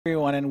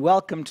Everyone, and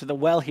welcome to the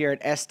well here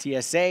at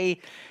STSA.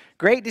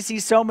 Great to see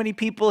so many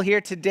people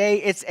here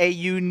today. It's a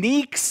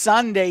unique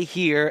Sunday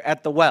here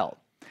at the well.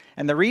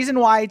 And the reason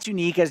why it's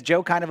unique, as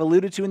Joe kind of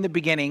alluded to in the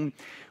beginning,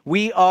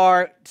 we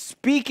are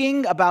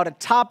speaking about a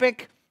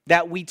topic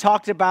that we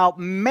talked about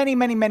many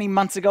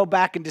months ago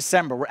back in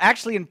December. We're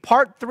actually in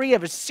part 3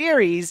 of a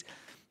series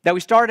that we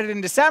started in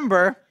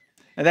December,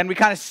 and then we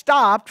kind of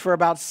stopped for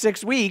about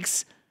 6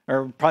 weeks,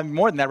 or probably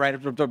more than that, right?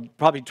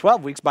 Probably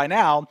 12 weeks by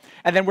now.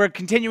 And then we're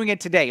continuing it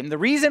today. And the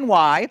reason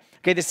why,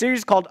 the series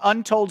is called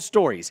Untold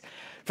Stories.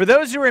 For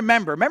those who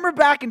remember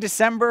back in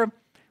December,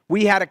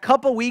 we had a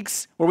couple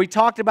weeks where we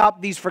talked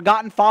about these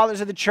forgotten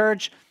fathers of the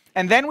church.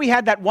 And then we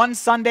had that one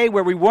Sunday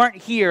where we weren't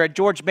here at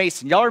George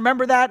Mason. Y'all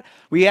remember that?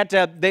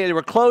 They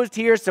were closed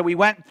here, so we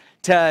went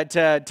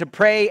to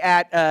pray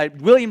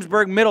at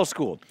Williamsburg Middle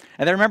School.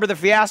 And then remember the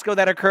fiasco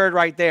that occurred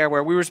right there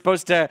where we were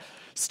supposed to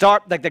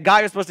start, like the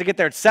guy was supposed to get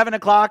there at 7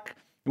 o'clock.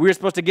 We were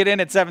supposed to get in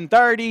at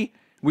 7:30.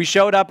 We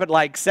showed up at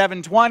like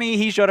 7:20.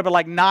 He showed up at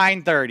like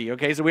 9:30.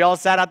 Okay, so we all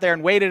sat out there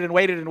and waited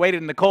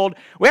in the cold.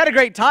 We had a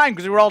great time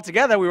because we were all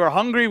together. We were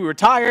hungry. We were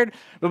tired.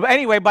 But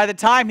anyway, by the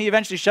time he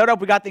eventually showed up,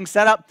 we got things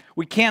set up.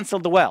 We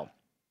canceled the well.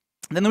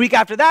 And then the week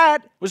after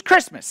that was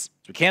Christmas.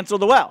 So we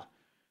canceled the well.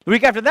 The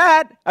week after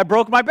that, I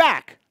broke my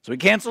back. So we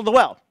canceled the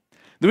well.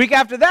 The week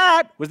after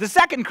that was the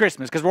second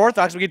Christmas, because we're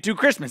Orthodox, we get 2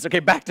 Christmas,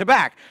 back to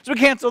back. So we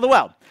canceled the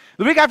well.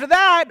 The week after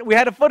that, we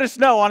had a foot of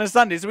snow on a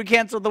Sunday, so we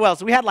canceled the well.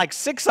 So we had like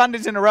 6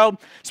 Sundays in a row.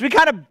 So we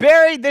kind of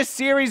buried this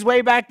series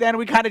way back then.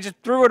 We kind of just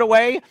threw it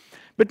away.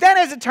 But then,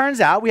 as it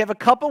turns out, we have a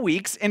couple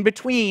weeks in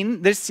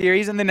between this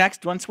series and the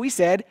next one. So we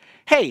said,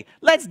 hey,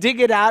 let's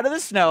dig it out of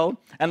the snow,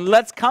 and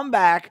let's come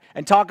back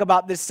and talk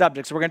about this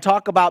subject. So we're going to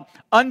talk about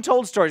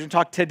untold stories. We're going to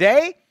talk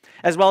today,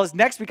 as well as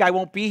next week. I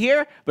won't be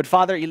here, but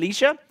Father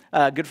Elisha,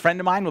 a good friend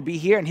of mine, will be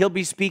here, and he'll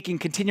be speaking,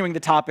 continuing the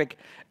topic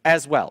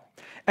as well.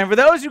 And for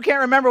those who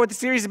can't remember what the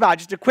series is about,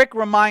 just a quick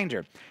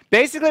reminder.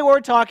 Basically, what we're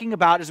talking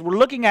about is we're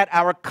looking at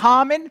our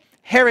common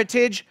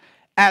heritage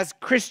as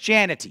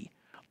Christianity.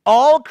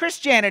 All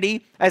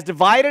Christianity, as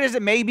divided as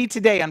it may be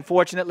today,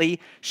 unfortunately,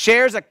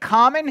 shares a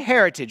common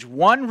heritage,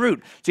 one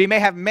root. So you may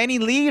have many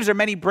leaves or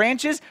many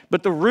branches,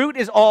 but the root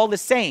is all the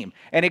same.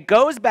 And it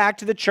goes back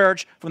to the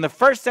church from the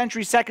 1st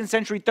century, 2nd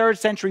century, 3rd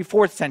century,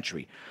 4th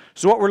century.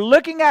 So what we're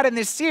looking at in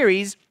this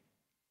series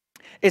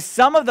is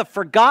some of the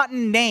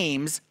forgotten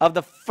names of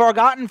the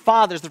forgotten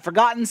fathers, the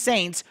forgotten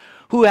saints,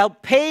 who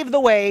helped pave the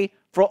way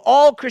for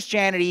all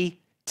Christianity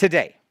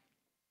today.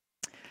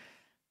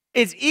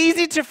 It's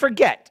easy to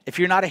forget if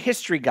you're not a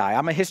history guy.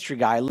 I'm a history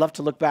guy. I love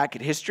to look back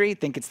at history. I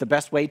think it's the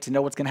best way to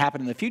know what's going to happen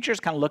in the future is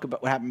kind of look at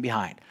what happened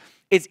behind.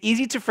 It's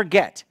easy to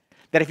forget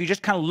that if you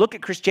just kind of look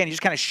at Christianity,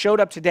 just kind of showed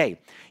up today,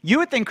 you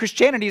would think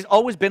Christianity has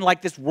always been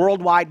like this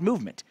worldwide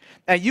movement.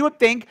 And you would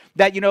think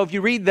that, if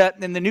you read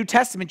in the New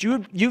Testament,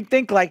 you'd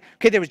think like,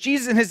 there was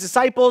Jesus and his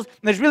disciples, and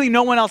there's really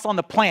no one else on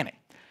the planet.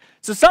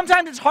 So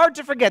sometimes it's hard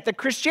to forget that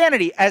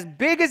Christianity, as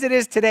big as it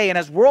is today and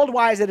as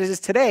worldwide as it is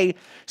today,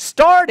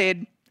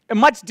 started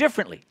much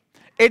differently.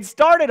 It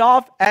started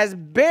off as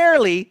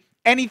barely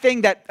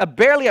anything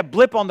barely a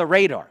blip on the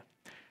radar.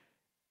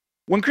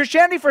 When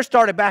Christianity first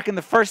started back in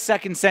the 1st,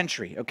 2nd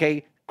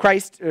century,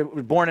 Christ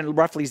was born in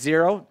roughly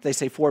 0, they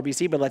say 4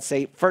 BC, but let's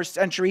say 1st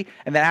century,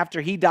 and then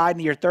after he died in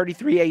the year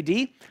 33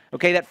 AD,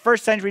 that 1st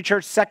century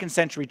church, 2nd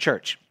century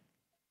church.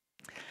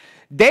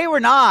 They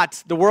were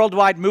not the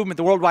worldwide movement,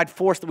 the worldwide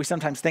force that we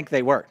sometimes think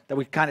they were, that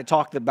we kind of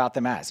talked about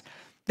them as.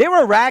 They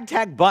were a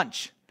ragtag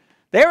bunch.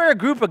 They were a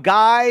group of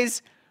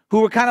guys who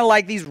were kind of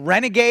like these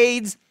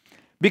renegades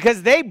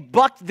because they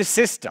bucked the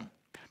system.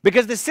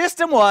 Because the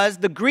system was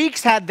the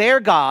Greeks had their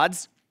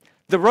gods,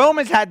 the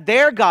Romans had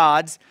their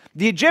gods,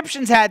 the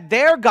Egyptians had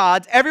their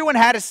gods, everyone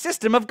had a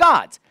system of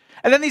gods.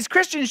 And then these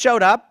Christians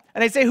showed up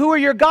and they say, who are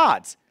your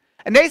gods?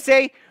 And they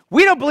say,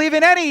 we don't believe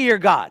in any of your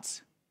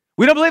gods.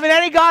 We don't believe in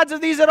any gods of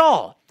these at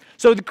all.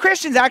 So the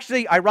Christians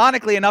actually,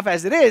 ironically enough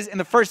as it is, in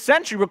the 1st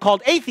century were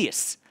called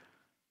atheists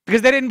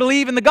because they didn't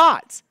believe in the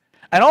gods.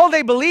 And all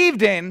they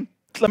believed in,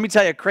 let me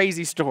tell you a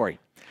crazy story.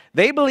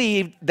 They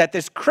believed that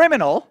this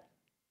criminal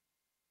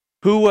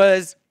who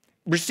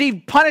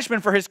received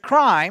punishment for his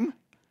crime,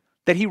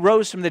 that he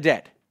rose from the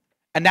dead.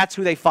 And that's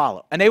who they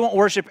follow. And they won't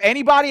worship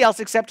anybody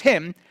else except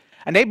him.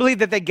 And they believe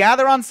that they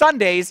gather on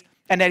Sundays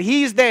and that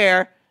he's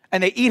there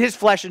and they eat his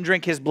flesh and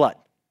drink his blood.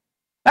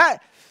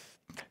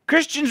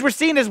 Christians were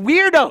seen as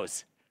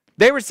weirdos.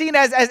 They were seen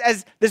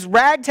as this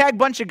ragtag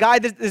bunch of guys,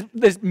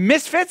 this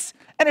misfits,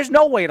 and there's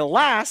no way to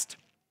last.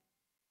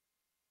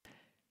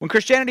 When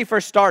Christianity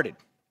first started,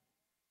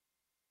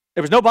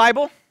 there was no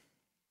Bible.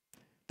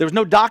 There was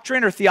no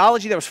doctrine or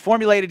theology that was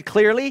formulated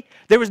clearly.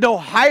 There was no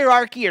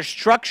hierarchy or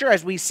structure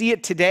as we see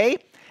it today.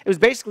 It was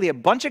basically a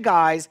bunch of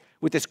guys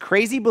with this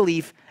crazy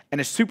belief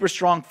and a super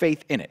strong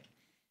faith in it.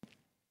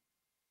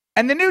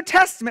 And the New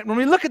Testament, when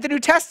we look at the New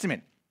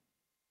Testament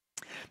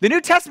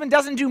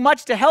doesn't do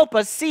much to help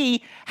us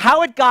see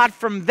how it got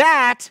from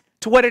that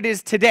to what it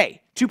is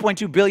today.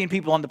 2.2 billion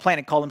people on the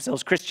planet call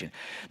themselves Christian.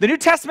 The New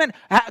Testament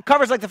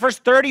covers like the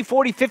first 30,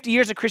 40, 50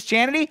 years of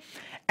Christianity,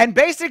 And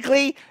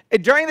basically,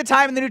 during the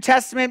time in the New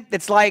Testament,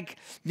 it's like,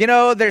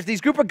 there's these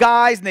group of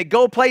guys and they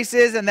go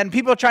places and then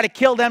people try to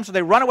kill them. So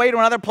they run away to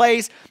another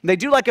place and they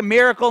do like a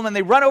miracle and then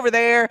they run over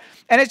there.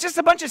 And it's just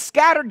a bunch of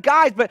scattered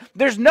guys, but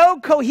there's no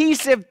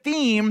cohesive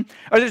theme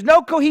or there's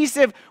no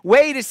cohesive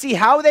way to see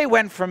how they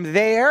went from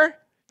there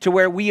to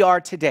where we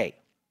are today.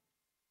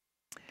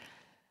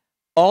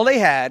 All they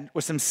had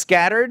was some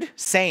scattered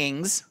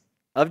sayings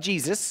of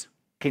Jesus,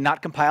 okay,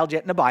 not compiled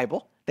yet in the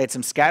Bible. They had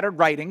some scattered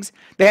writings.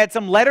 They had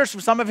some letters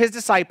from some of his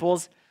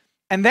disciples.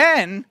 And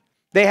then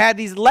they had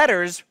these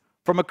letters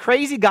from a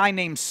crazy guy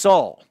named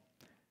Saul,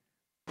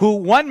 who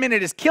one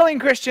minute is killing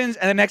Christians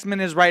and the next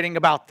minute is writing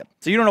about them.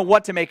 So you don't know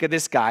what to make of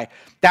this guy.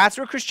 That's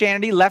where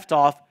Christianity left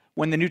off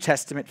when the New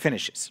Testament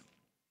finishes.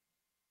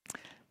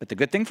 But the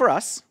good thing for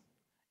us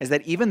is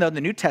that even though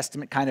the New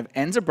Testament kind of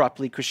ends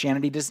abruptly,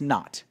 Christianity does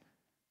not.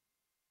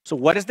 So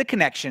what is the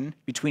connection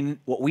between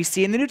what we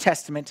see in the New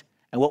Testament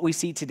and what we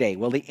see today?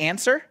 Well, the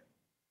answer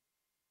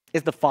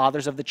is the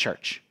fathers of the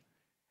church.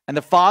 And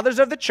the fathers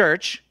of the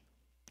church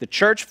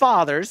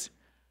fathers,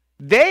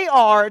 they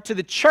are to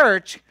the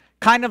church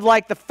kind of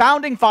like the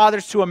founding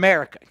fathers to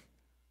America.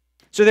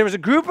 So there was a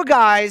group of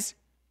guys,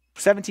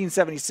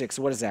 1776,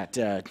 what is that,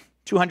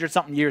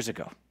 200-something years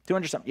ago.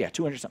 200-something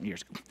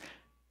years ago.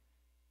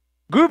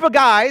 Group of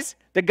guys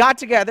that got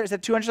together, is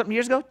that 200-something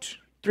years ago?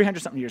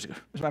 300-something years ago.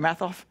 Is my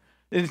math off?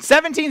 In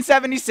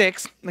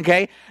 1776,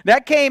 okay,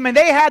 that came and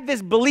they had this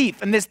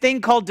belief in this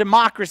thing called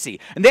democracy.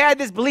 And they had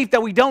this belief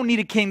that we don't need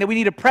a king, that we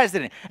need a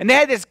president. And they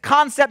had this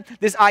concept,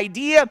 this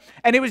idea,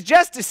 and it was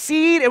just a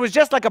seed. It was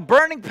just like a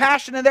burning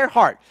passion in their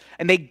heart.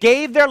 And they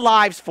gave their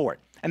lives for it.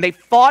 And they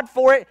fought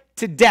for it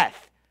to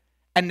death.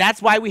 And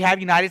that's why we have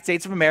United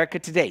States of America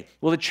today.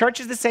 Well, the church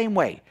is the same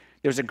way.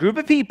 There's a group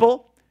of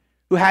people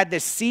who had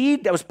this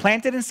seed that was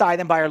planted inside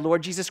them by our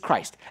Lord Jesus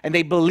Christ. And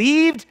they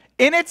believed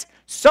in it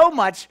so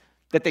much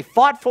that they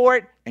fought for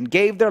it and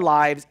gave their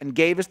lives and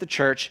gave us the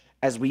church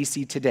as we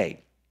see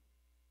today.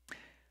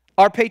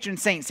 Our patron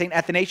saint, St.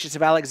 Athanasius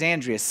of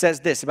Alexandria, says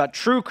this about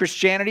true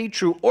Christianity,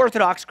 true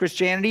Orthodox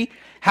Christianity.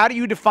 How do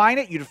you define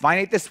it? You define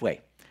it this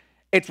way.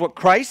 It's what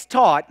Christ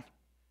taught,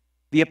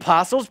 the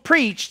apostles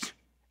preached,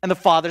 and the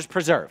fathers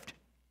preserved.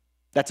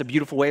 That's a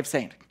beautiful way of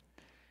saying it.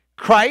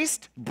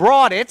 Christ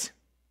brought it,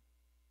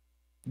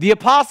 the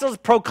apostles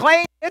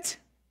proclaimed it,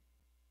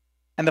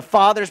 and the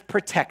fathers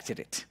protected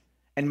it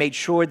and made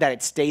sure that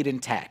it stayed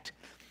intact.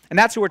 And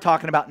that's who we're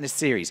talking about in this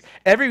series.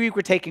 Every week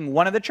we're taking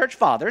one of the church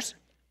fathers.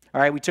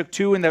 All right, we took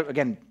two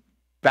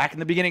back in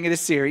the beginning of this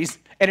series.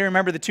 Anyone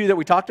remember the two that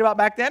we talked about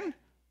back then?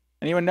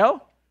 Anyone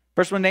know?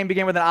 First one name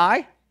began with an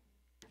I.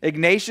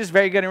 Ignatius,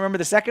 very good. Remember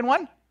the second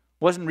one?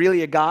 Wasn't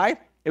really a guy.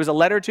 It was a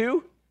letter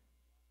to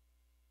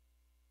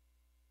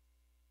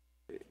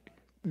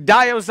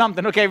Dio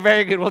something. Okay,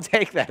 very good. We'll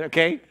take that,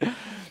 okay?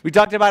 We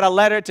talked about a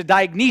letter to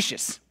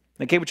Dionysius.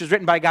 Okay, which was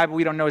written by a guy, but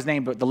we don't know his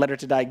name, but the letter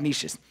to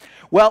Dionysius.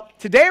 Well,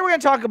 today we're going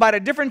to talk about a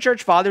different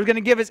church father who's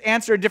going to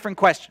answer a different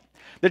question.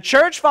 The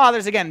church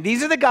fathers, again,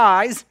 these are the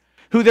guys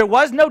who there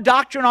was no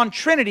doctrine on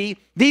Trinity.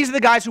 These are the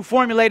guys who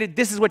formulated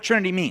this is what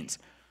Trinity means.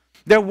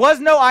 There was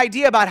no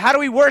idea about how do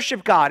we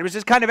worship God. It was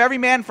just kind of every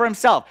man for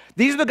himself.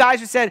 These are the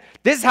guys who said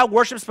this is how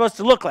worship's supposed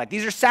to look like.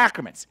 These are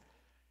sacraments.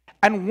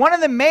 And one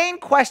of the main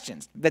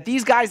questions that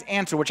these guys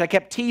answer, which I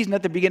kept teasing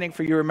at the beginning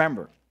for you to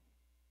remember,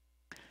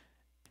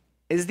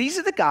 is these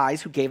are the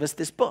guys who gave us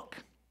this book.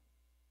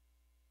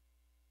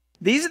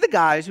 These are the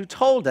guys who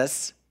told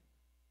us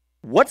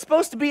what's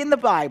supposed to be in the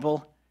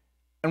Bible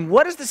and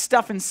what does the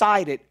stuff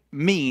inside it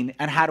mean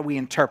and how do we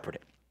interpret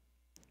it.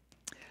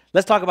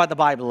 Let's talk about the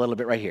Bible a little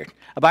bit right here.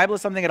 A Bible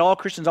is something that all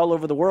Christians all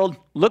over the world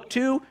look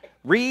to,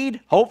 read,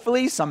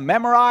 hopefully some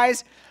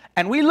memorize.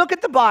 And we look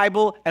at the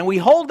Bible and we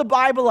hold the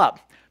Bible up.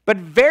 But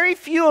very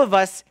few of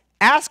us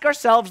ask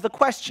ourselves the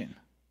question,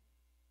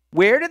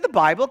 where did the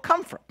Bible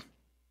come from?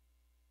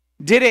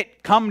 Did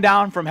it come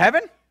down from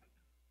heaven?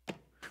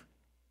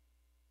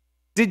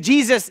 Did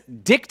Jesus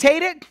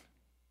dictate it?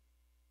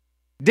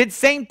 Did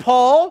St.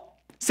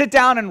 Paul sit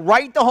down and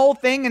write the whole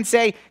thing and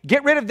say,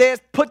 get rid of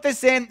this, put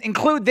this in,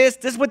 include this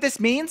is what this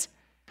means?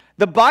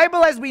 The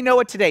Bible as we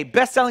know it today,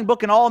 best-selling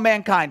book in all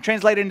mankind,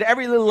 translated into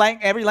every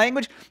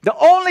language, the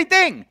only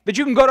thing that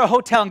you can go to a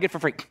hotel and get for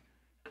free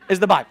is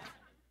the Bible.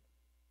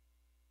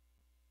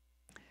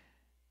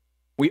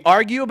 We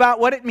argue about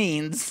what it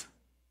means,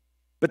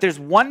 but there's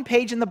one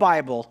page in the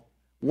Bible,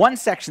 one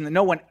section that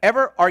no one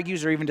ever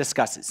argues or even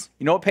discusses.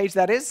 You know what page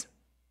that is?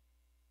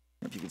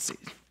 I don't know if you can see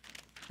it.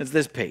 It's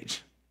this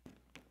page.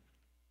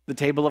 The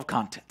table of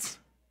contents.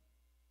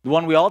 The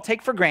one we all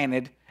take for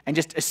granted and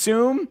just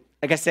assume,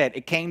 like I said,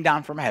 it came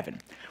down from heaven.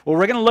 What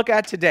we're going to look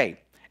at today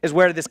is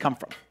where did this come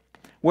from?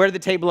 Where did the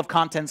table of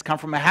contents come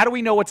from? And how do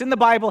we know what's in the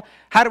Bible?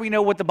 How do we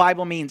know what the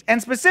Bible means?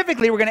 And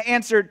specifically, we're going to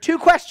answer two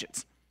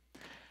questions.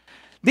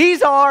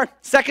 These are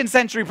second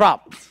century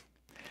problems.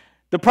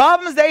 The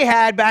problems they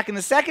had back in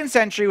the second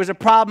century was a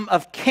problem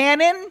of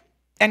canon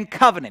and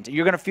covenant.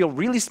 You're going to feel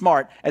really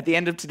smart at the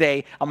end of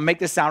today. I'm going to make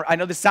this sound, I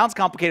know this sounds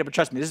complicated, but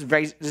trust me, this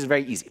is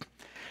very easy.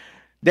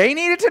 They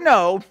needed to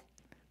know,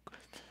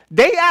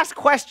 they asked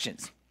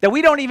questions that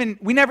we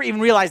never even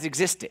realized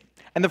existed.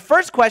 And the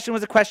first question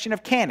was a question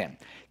of canon.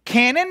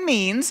 Canon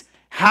means,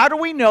 how do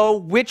we know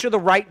which are the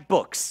right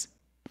books?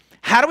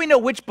 How do we know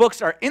which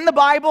books are in the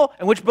Bible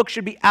and which books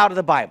should be out of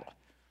the Bible?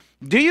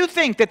 Do you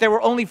think that there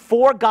were only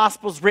 4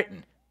 Gospels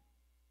written?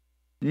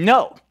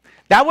 No.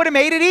 That would have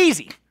made it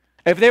easy.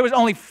 If there was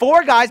only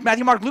 4 guys,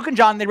 Matthew, Mark, Luke, and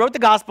John, they wrote the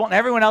Gospel, and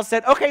everyone else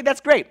said, okay,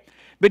 that's great.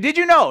 But did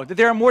you know that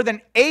there are more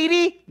than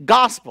 80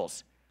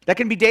 Gospels that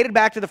can be dated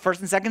back to the 1st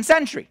and 2nd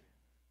century?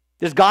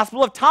 There's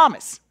Gospel of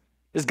Thomas.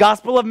 There's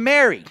Gospel of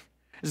Mary.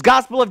 There's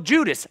Gospel of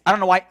Judas. I don't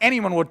know why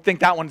anyone would think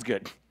that one's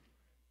good.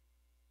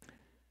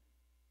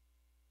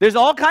 There's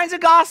all kinds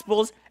of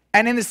Gospels,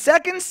 and in the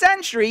 2nd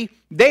century,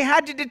 they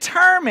had to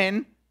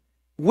determine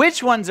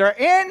which ones are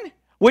in,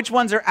 which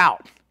ones are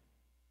out.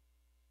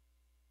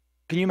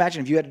 Can you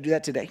imagine if you had to do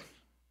that today?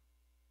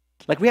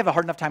 Like, we have a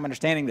hard enough time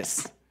understanding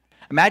this.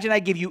 Imagine I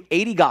give you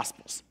 80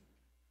 Gospels.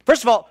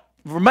 First of all,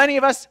 for many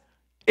of us,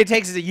 it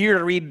takes us a year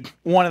to read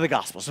one of the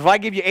Gospels. So if I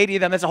give you 80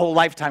 of them, that's a whole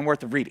lifetime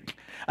worth of reading.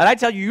 And I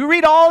tell you, you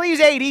read all these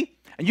 80,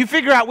 and you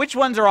figure out which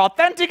ones are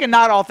authentic and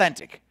not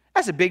authentic.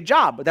 That's a big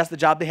job, but that's the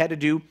job they had to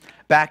do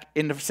back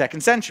in the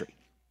 2nd century.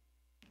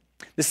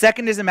 The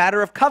second is a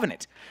matter of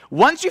covenant.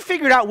 Once you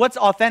figured out what's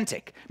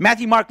authentic,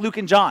 Matthew, Mark, Luke,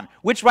 and John,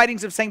 which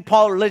writings of St.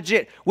 Paul are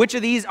legit, which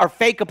of these are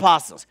fake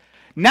apostles,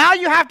 now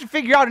you have to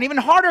figure out an even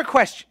harder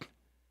question,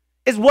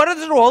 is what is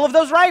the role of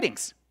those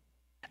writings?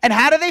 And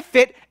how do they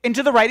fit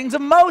into the writings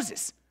of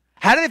Moses?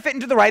 How do they fit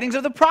into the writings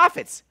of the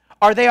prophets?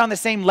 Are they on the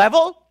same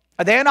level?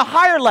 Are they on a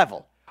higher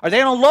level? Are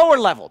they on a lower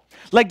level?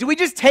 Like, do we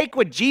just take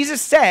what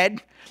Jesus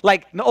said?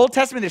 Like, in the Old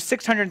Testament, there's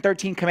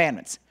 613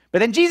 commandments. But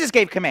then Jesus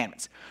gave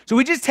commandments. So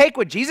we just take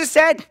what Jesus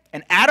said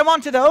and add them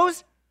onto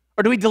those?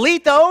 Or do we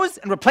delete those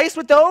and replace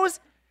with those?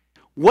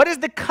 What is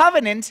the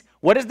covenant?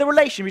 What is the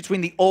relation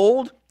between the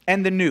old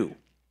and the new?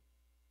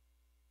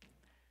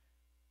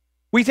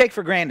 We take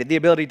for granted the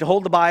ability to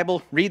hold the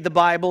Bible, read the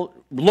Bible,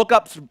 look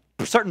up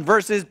certain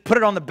verses, put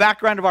it on the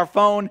background of our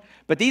phone.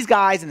 But these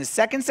guys in the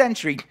 2nd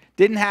century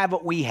didn't have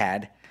what we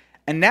had.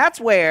 And that's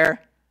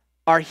where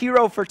our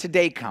hero for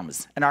today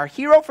comes. And our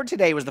hero for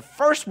today was the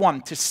first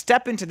one to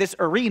step into this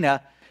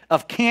arena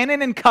of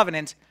canon and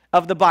covenant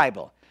of the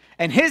Bible.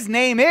 And his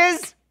name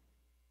is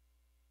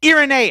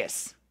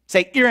Iranaeus.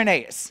 Say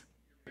Iranaeus.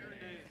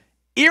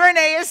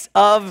 Iranaeus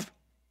of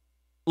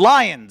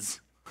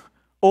Lyons.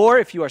 Or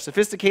if you are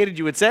sophisticated,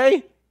 you would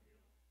say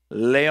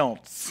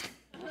Lyons.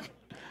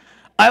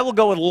 I will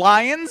go with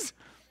Lyons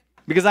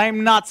because I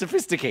am not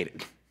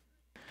sophisticated.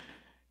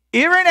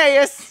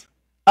 Iranaeus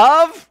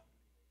of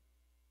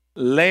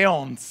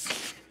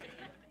Lyons.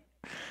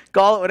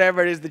 Call it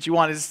whatever it is that you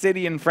want. It's a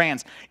city in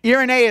France.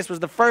 Iranaeus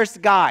was the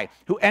first guy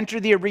who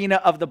entered the arena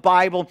of the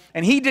Bible,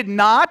 and he did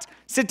not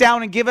sit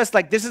down and give us,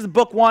 like, this is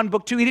book 1,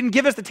 book 2. He didn't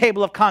give us the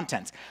table of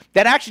contents.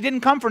 That actually didn't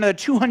come for another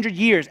 200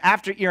 years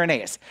after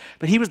Iranaeus.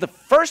 But he was the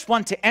first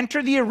one to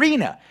enter the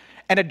arena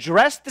and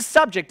address the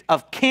subject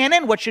of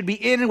canon, what should be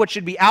in and what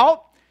should be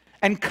out,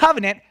 and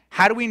covenant,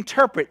 how do we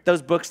interpret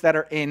those books that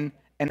are in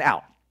and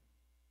out.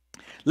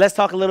 Let's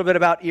talk a little bit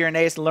about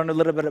Iranaeus and learn a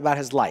little bit about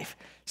his life.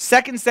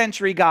 2nd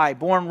century guy,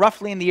 born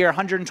roughly in the year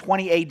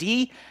 120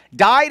 AD,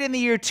 died in the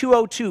year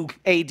 202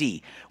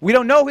 AD. We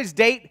don't know his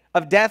date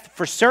of death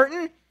for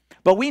certain,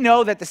 but we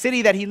know that the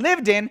city that he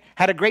lived in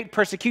had a great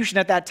persecution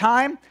at that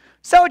time,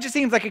 so it just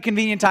seems like a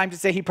convenient time to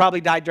say he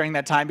probably died during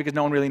that time because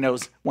no one really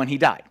knows when he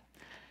died.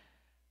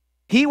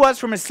 He was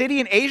from a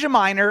city in Asia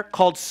Minor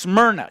called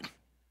Smyrna.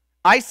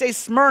 I say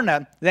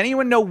Smyrna. Does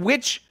anyone know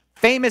which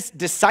famous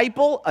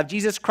disciple of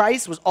Jesus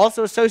Christ was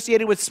also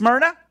associated with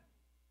Smyrna?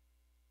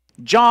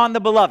 John the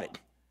Beloved.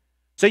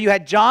 So you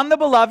had John the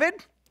Beloved,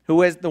 who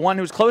was the one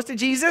who was close to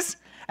Jesus,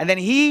 and then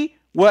he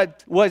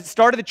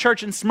started the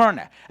church in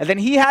Smyrna. And then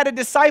he had a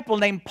disciple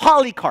named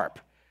Polycarp,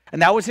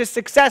 and that was his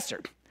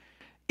successor.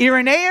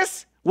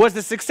 Iranaeus was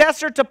the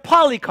successor to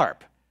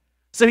Polycarp.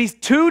 So he's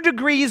 2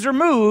 degrees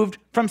removed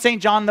from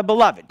St. John the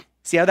Beloved.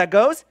 See how that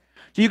goes?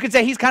 So you could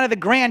say he's kind of the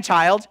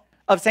grandchild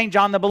of St.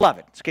 John the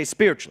Beloved, okay,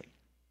 spiritually.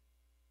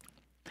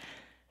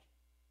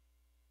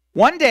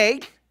 One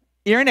day,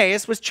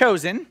 Iranaeus was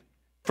chosen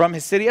from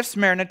his city of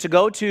Smyrna to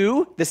go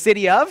to the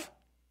city of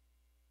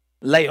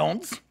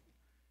Lyons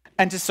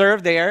and to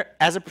serve there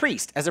as a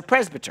priest, as a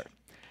presbyter.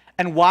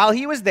 And while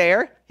he was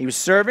there, he was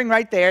serving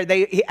right there,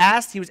 he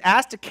was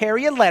asked to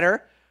carry a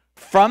letter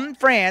from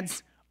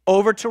France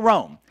over to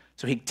Rome.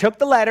 So he took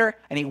the letter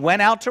and he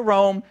went out to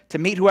Rome to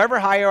meet whoever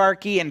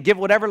hierarchy and give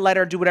whatever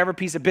letter, do whatever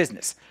piece of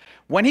business.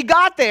 When he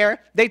got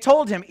there, they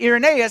told him,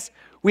 Iranaeus,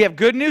 we have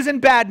good news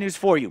and bad news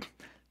for you.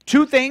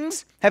 2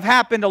 things have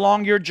happened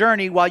along your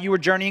journey while you were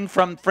journeying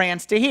from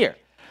France to here.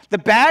 The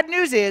bad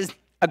news is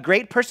a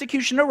great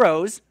persecution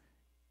arose.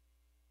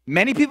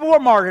 Many people were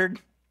martyred,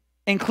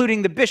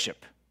 including the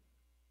bishop.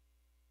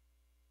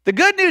 The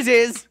good news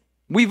is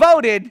we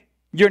voted,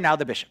 you're now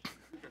the bishop.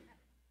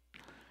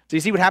 So you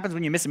see what happens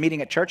when you miss a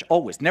meeting at church?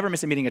 Always. Never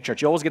miss a meeting at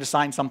church. You always get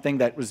assigned something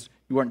that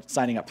you weren't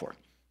signing up for.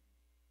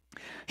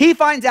 He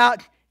finds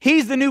out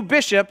he's the new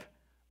bishop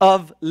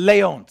of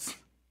Lyons.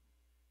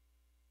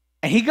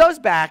 And he goes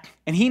back,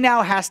 and he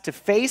now has to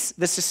face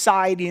the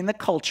society and the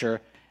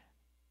culture.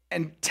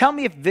 And tell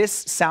me if this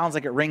sounds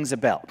like it rings a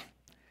bell.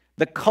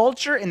 The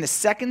culture in the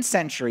 2nd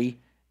century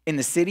in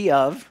the city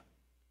of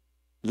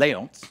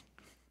Lyons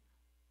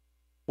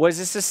was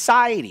a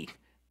society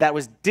that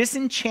was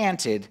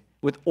disenchanted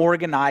with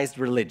organized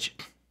religion.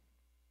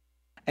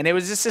 And it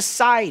was a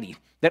society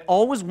that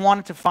always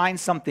wanted to find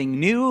something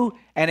new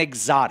and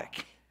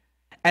exotic.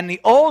 And the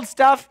old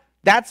stuff,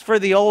 that's for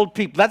the old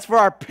people. That's for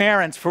our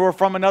parents who are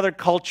from another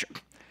culture.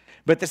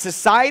 But the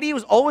society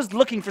was always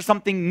looking for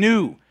something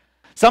new,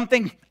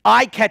 something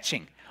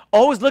eye-catching,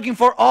 always looking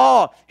for,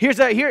 here's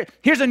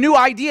a new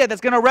idea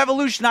that's going to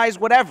revolutionize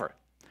whatever.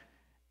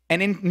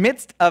 And in the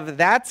midst of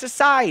that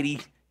society,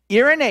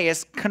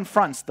 Iranaeus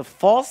confronts the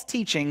false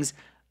teachings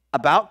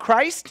about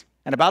Christ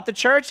and about the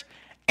church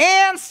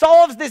and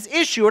solves this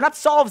issue, or not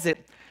solves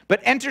it, but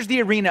enters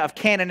the arena of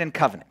canon and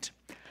covenant.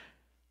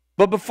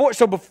 But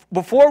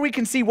before we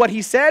can see what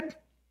he said,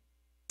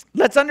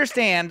 let's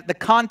understand the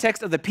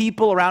context of the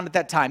people around at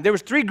that time. There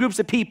was 3 groups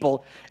of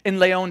people in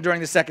Lyon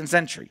during the 2nd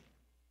century.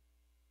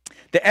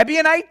 The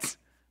Ebionites,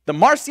 the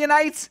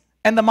Marcionites,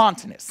 and the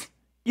Montanists.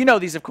 You know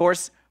these, of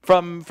course,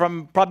 from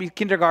probably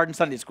kindergarten,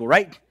 Sunday school,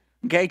 right?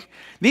 Okay?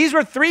 These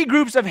were 3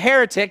 groups of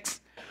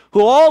heretics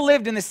who all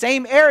lived in the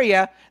same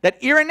area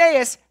that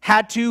Iranaeus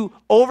had to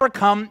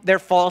overcome their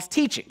false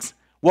teachings.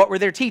 What were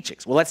their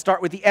teachings? Well, let's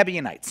start with the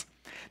Ebionites.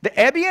 The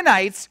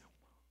Ebionites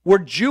were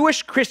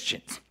Jewish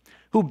Christians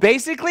who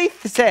basically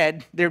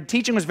said, their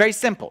teaching was very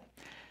simple,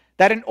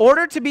 that in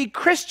order to be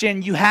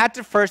Christian, you had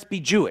to first be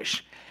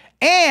Jewish.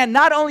 And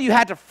not only you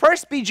had to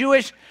first be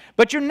Jewish,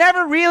 but you're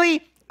never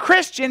really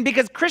Christian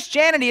because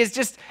Christianity is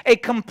just a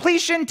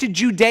completion to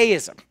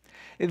Judaism.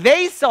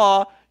 They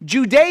saw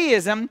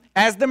Judaism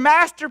as the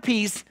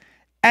masterpiece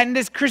and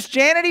this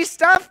Christianity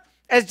stuff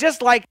as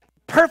just like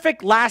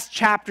perfect last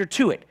chapter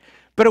to it.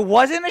 But it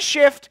wasn't a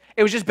shift.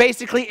 It was just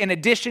basically an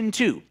addition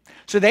to.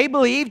 So they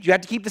believed you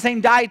had to keep the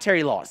same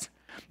dietary laws.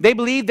 They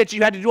believed that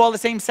you had to do all the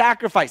same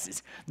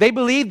sacrifices. They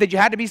believed that you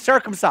had to be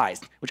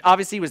circumcised, which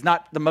obviously was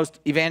not the most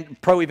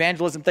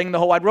pro-evangelism thing in the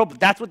whole wide world, but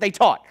that's what they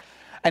taught.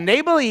 And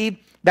they believed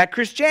that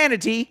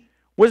Christianity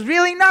was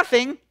really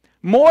nothing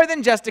more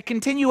than just a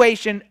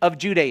continuation of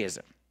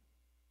Judaism.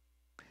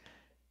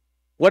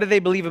 What did they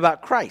believe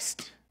about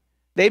Christ?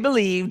 They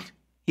believed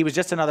he was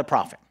just another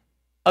prophet.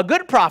 A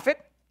good prophet.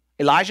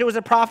 Elijah was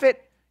a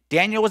prophet.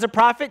 Daniel was a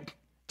prophet.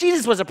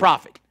 Jesus was a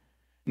prophet.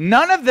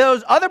 None of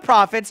those other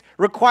prophets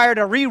required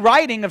a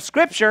rewriting of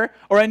Scripture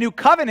or a new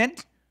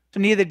covenant, so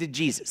neither did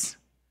Jesus.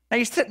 Now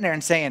you're sitting there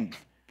and saying,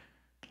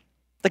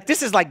 like,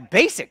 this is like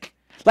basic.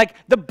 Like,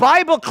 the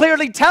Bible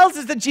clearly tells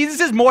us that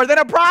Jesus is more than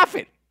a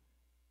prophet.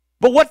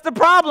 But what's the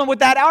problem with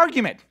that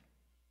argument?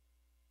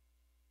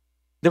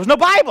 There was no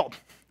Bible.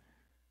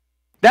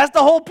 That's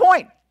the whole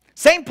point.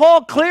 St.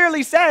 Paul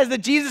clearly says that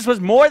Jesus was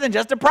more than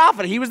just a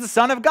prophet. He was the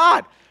Son of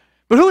God.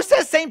 But who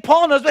says St.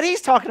 Paul knows what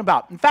he's talking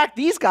about? In fact,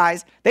 these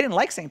guys, they didn't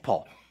like St.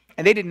 Paul.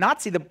 And they did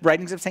not see the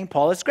writings of St.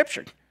 Paul as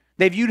Scripture.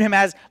 They viewed him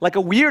as like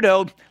a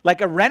weirdo, like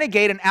a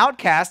renegade, an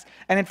outcast.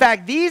 And in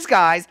fact, these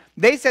guys,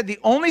 they said the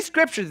only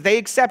Scripture that they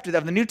accepted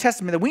of the New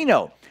Testament that we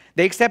know,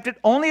 they accepted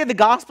only of the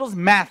Gospels,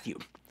 Matthew.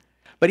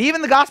 But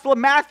even the Gospel of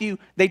Matthew,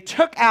 they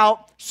took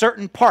out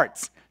certain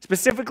parts,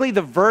 specifically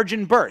the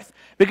virgin birth.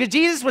 Because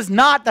Jesus was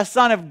not the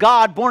Son of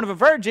God born of a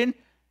virgin.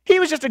 He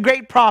was just a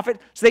great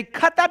prophet. So they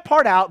cut that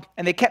part out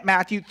and they kept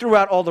Matthew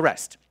throughout all the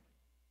rest.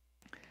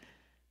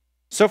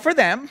 So for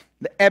them,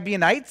 the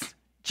Ebionites,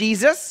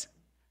 Jesus,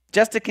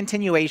 just a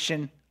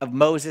continuation of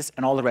Moses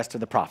and all the rest of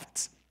the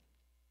prophets.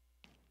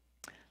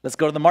 Let's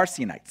go to the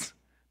Marcionites.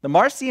 The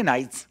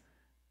Marcionites,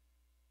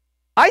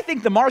 I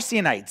think the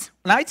Marcionites,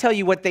 when I tell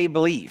you what they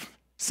believe,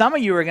 some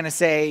of you are going to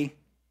say,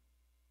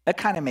 that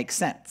kind of makes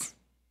sense.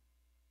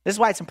 This is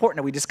why it's important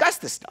that we discuss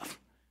this stuff.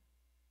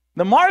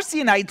 The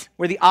Marcionites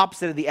were the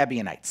opposite of the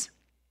Ebionites.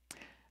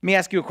 Let me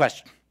ask you a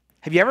question.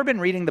 Have you ever been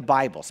reading the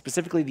Bible,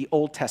 specifically the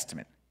Old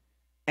Testament,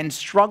 and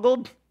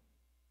struggled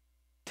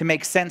to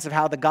make sense of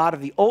how the God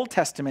of the Old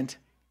Testament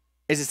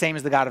is the same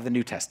as the God of the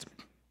New Testament?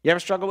 You ever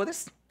struggle with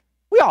this?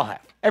 We all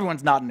have.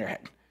 Everyone's nodding their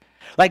head.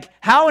 Like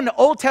how in the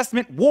Old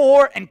Testament,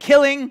 war and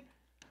killing,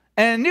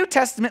 and in the New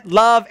Testament,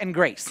 love and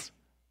grace.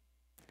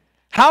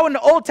 How in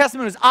the Old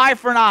Testament was eye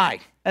for an eye,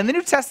 and the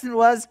New Testament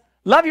was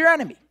love your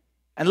enemy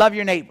and love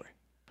your neighbor.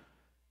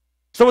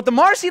 So what the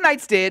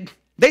Marcionites did,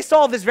 they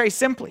solved this very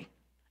simply.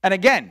 And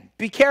again,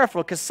 be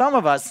careful, because some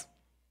of us,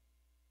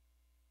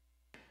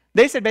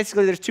 they said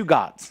basically there's two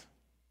gods.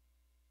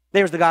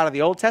 There was the God of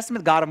the Old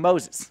Testament, the God of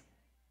Moses.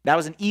 That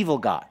was an evil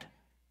God.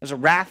 There's a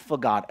wrathful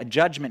God, a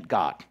judgment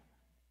God.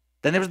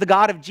 Then there was the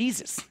God of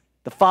Jesus,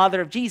 the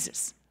Father of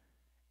Jesus.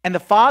 And the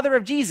Father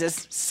of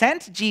Jesus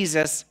sent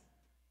Jesus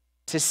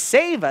to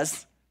save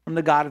us from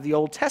the God of the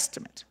Old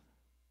Testament.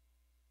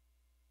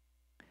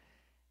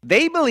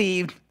 They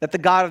believed that the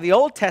God of the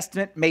Old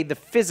Testament made the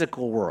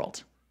physical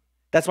world.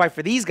 That's why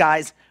for these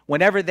guys,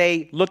 whenever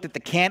they looked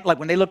at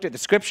when they looked at the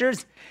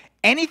scriptures,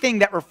 anything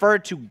that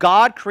referred to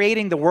God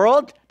creating the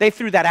world, they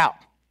threw that out.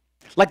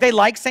 Like they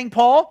like St.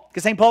 Paul,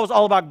 because St. Paul was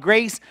all about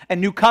grace and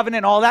new covenant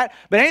and all that.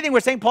 But anything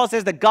where St. Paul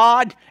says that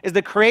God is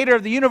the creator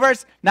of the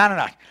universe,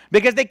 no.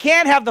 Because they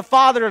can't have the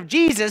Father of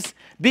Jesus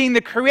being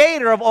the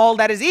creator of all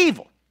that is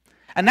evil.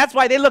 And that's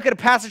why they look at a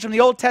passage from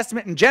the Old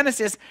Testament in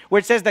Genesis where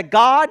it says that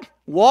God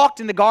walked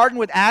in the garden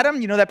with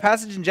Adam. You know that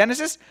passage in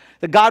Genesis?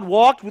 That God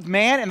walked with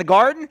man in the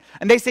garden.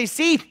 And they say,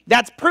 see,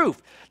 that's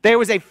proof. There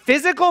was a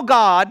physical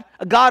God,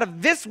 a God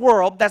of this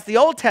world. That's the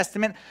Old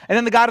Testament. And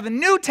then the God of the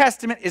New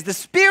Testament is the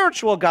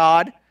spiritual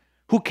God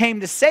who came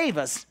to save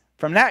us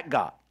from that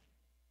God.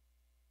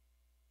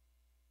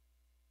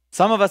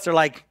 Some of us are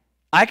like,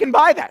 I can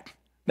buy that.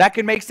 That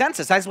can make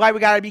sense. That's why we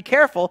got to be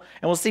careful.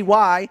 And we'll see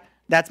why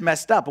that's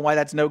messed up and why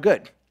that's no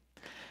good.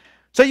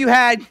 So you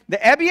had the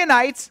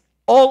Ebionites,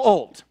 all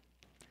old.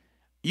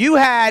 You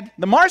had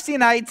the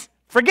Marcionites,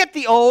 forget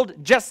the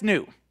old, just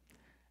new.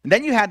 And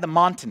then you had the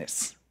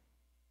Montanists,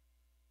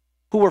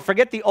 who were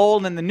forget the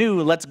old and the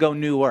new, let's go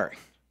newer.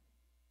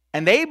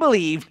 And they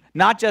believed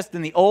not just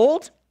in the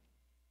old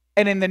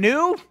and in the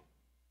new,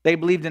 they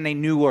believed in a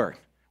newer.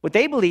 What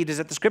they believed is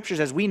that the scriptures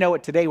as we know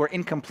it today were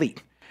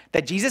incomplete.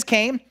 That Jesus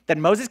came, that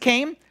Moses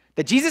came,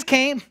 that Jesus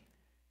came,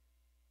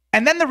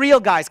 and then the real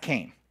guys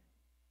came.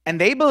 And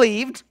they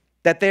believed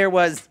that there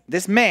was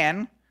this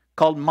man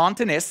called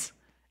Montanus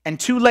and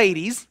two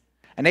ladies,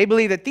 and they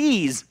believed that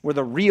these were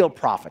the real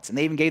prophets, and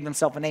they even gave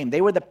themselves a name.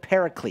 They were the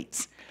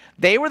Paracletes.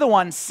 They were the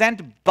ones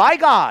sent by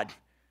God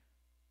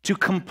to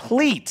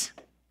complete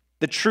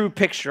the true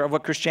picture of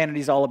what Christianity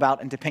is all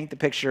about and to paint the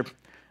picture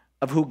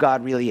of who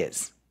God really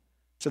is.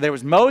 So there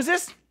was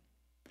Moses,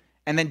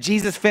 and then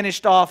Jesus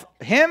finished off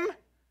him,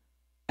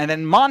 and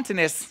then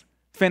Montanus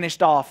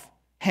finished off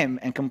him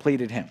and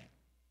completed him.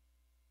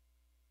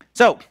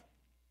 So,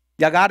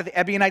 y'all got it, the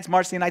Ebionites,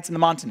 Marcionites, and the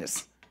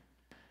Montanists.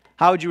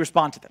 How would you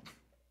respond to them?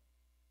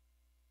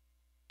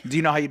 Do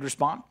you know how you'd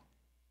respond?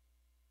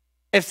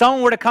 If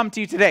someone were to come to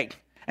you today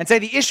and say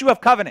the issue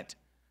of covenant,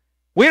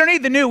 we don't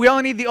need the new, we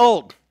only need the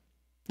old.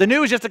 The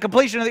new is just a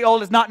completion of the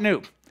old, it's not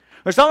new.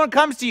 Or someone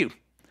comes to you,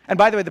 and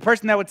by the way, the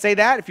person that would say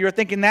that, if you're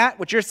thinking that,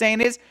 what you're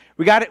saying is,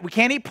 we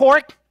can't eat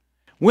pork,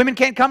 women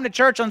can't come to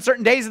church on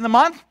certain days in the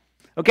month,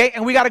 okay,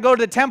 and we got to go to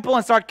the temple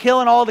and start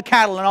killing all the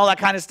cattle and all that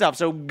kind of stuff,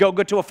 so go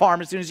to a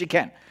farm as soon as you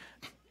can.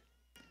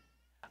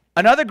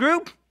 Another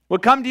group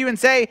would come to you and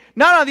say,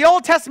 no, the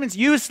Old Testament's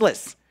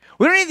useless.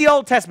 We don't need the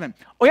Old Testament.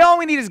 All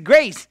we need is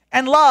grace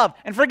and love,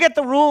 and forget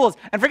the rules,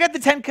 and forget the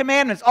 10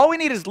 Commandments. All we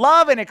need is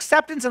love and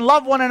acceptance and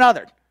love one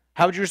another.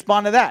 How would you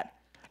respond to that?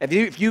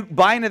 If you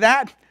buy into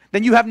that,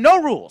 then you have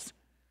no rules.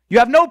 You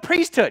have no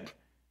priesthood.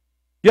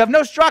 You have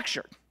no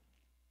structure.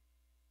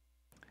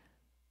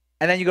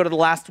 And then you go to the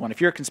last one. If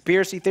you're a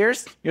conspiracy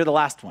theorist, you're the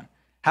last one.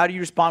 How do you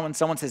respond when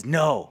someone says,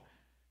 no,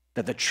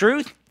 that the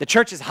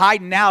church is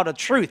hiding out the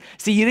truth?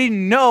 See, you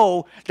didn't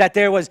know that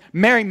there was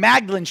Mary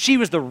Magdalene. She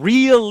was the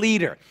real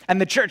leader. And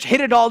the church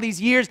hid it all these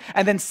years.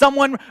 And then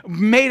someone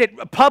made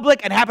it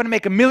public and happened to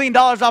make $1 million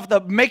off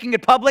the making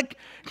it public.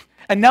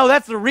 And no,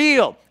 that's the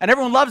real. And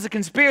everyone loves the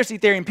conspiracy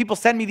theory. And people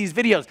send me these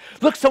videos.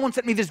 Look, someone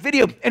sent me this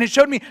video. And it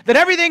showed me that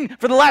everything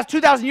for the last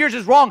 2,000 years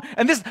is wrong.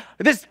 And this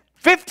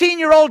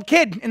 15-year-old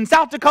kid in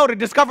South Dakota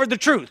discovered the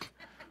truth.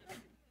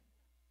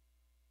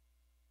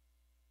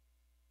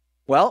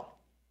 Well,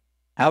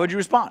 how would you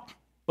respond?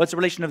 What's the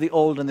relation of the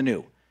old and the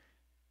new?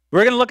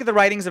 We're going to look at the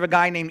writings of a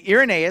guy named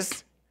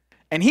Iranaeus,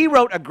 and he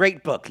wrote a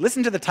great book.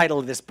 Listen to the title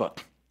of this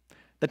book.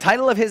 The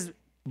title of his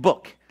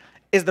book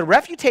is The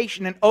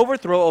Refutation and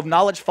Overthrow of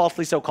Knowledge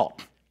Falsely So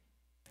Called.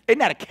 Isn't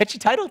that a catchy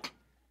title?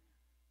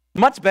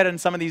 Much better than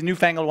some of these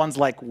newfangled ones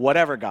like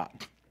Whatever God.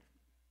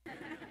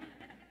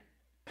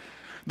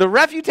 The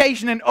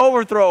Refutation and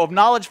Overthrow of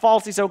Knowledge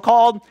Falsely So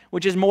Called,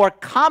 which is more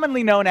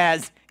commonly known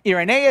as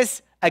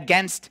Iranaeus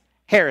Against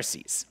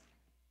Heresies.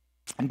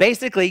 And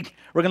basically,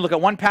 we're going to look at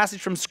one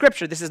passage from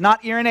Scripture. This is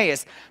not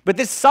Iranaeus, but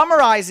this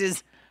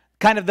summarizes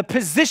kind of the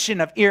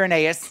position of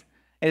Iranaeus.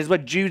 It is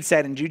what Jude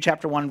said in Jude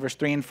chapter 1, verse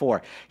 3 and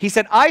 4. He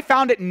said, I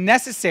found it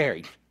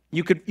necessary.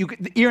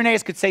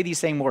 Iranaeus could say these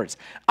same words.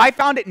 I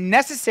found it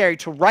necessary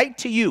to write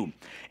to you,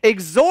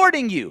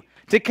 exhorting you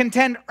to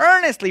contend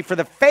earnestly for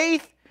the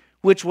faith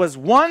which was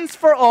once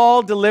for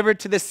all delivered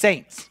to the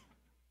saints.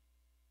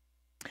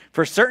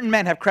 For certain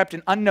men have crept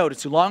in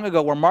unnoticed, who long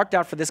ago were marked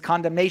out for this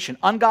condemnation,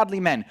 ungodly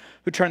men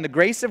who turn the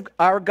grace of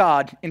our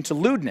God into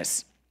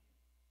lewdness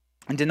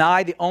and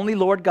deny the only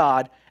Lord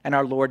God and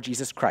our Lord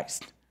Jesus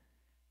Christ.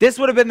 This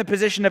would have been the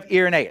position of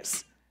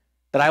Iranaeus,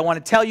 that I want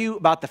to tell you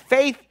about the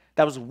faith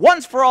that was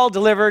once for all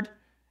delivered,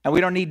 and we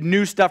don't need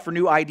new stuff or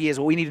new ideas.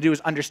 What we need to do is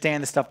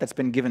understand the stuff that's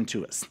been given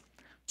to us.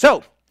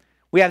 So,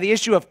 we have the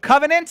issue of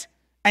covenant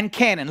and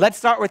canon. Let's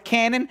start with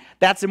canon.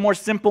 That's a more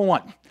simple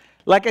one.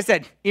 Like I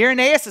said,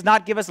 Iranaeus does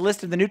not give us a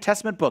list of the New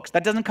Testament books.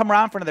 That doesn't come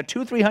around for another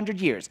 200-300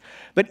 years.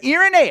 But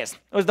Iranaeus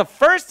was the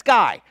first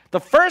guy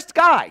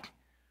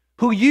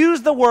who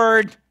used the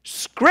word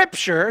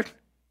Scripture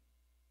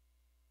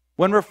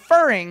when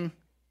referring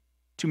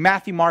to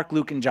Matthew, Mark,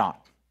 Luke, and John.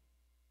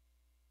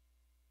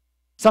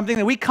 Something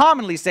that we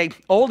commonly say,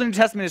 Old and New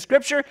Testament is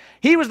Scripture.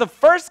 He was the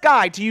first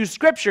guy to use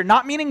Scripture,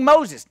 not meaning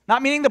Moses,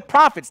 not meaning the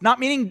prophets, not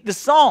meaning the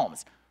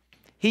Psalms.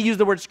 He used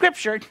the word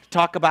Scripture to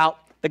talk about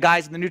the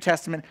guys in the New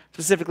Testament,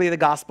 specifically the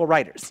gospel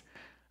writers.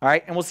 All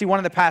right, and we'll see one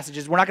of the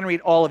passages. We're not going to read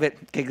all of it,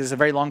 okay, because it's a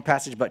very long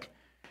passage, but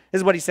this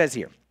is what he says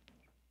here.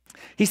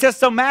 He says,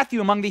 so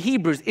Matthew among the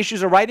Hebrews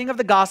issues a writing of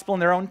the gospel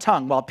in their own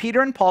tongue, while Peter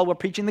and Paul were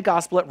preaching the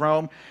gospel at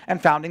Rome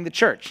and founding the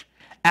church.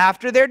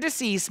 After their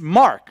decease,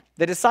 Mark,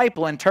 the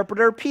disciple,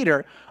 interpreter of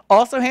Peter,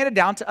 also handed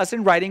down to us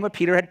in writing what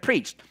Peter had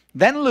preached.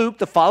 Then Luke,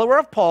 the follower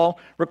of Paul,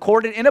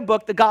 recorded in a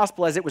book the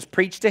gospel as it was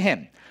preached to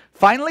him.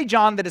 Finally,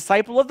 John, the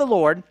disciple of the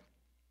Lord,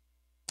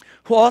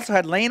 who also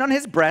had lain on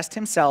his breast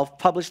himself,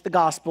 published the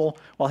gospel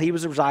while he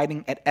was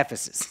residing at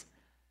Ephesus.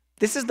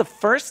 This is the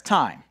first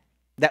time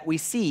that we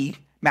see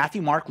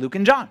Matthew, Mark, Luke,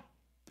 and John.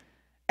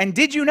 And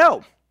did you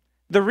know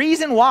the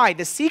reason why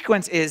the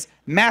sequence is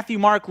Matthew,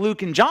 Mark,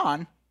 Luke, and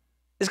John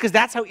is because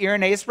that's how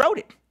Iranaeus wrote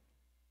it.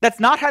 That's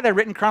not how they're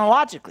written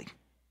chronologically.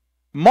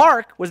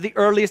 Mark was the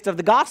earliest of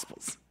the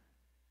Gospels.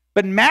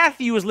 But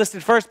Matthew was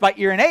listed first by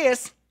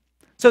Iranaeus,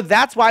 so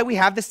that's why we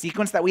have the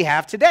sequence that we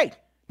have today.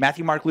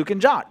 Matthew, Mark, Luke, and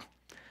John.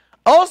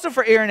 Also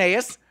for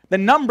Iranaeus, the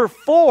number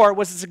 4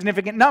 was a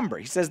significant number.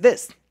 He says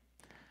this,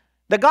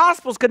 the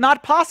Gospels could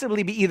not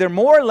possibly be either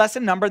more or less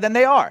in number than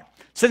they are,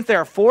 since there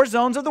are 4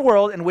 zones of the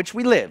world in which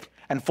we live,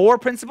 and 4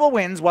 principal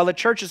winds, while the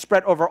church is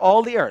spread over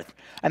all the earth.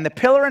 And the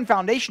pillar and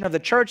foundation of the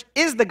church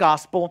is the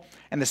gospel,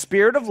 and the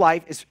spirit of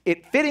life,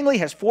 it fittingly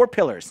has 4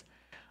 pillars.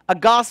 A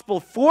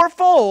gospel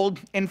fourfold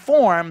in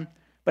form,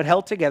 but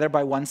held together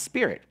by one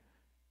spirit.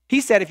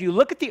 He said, if you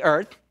look at the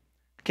earth,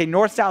 okay,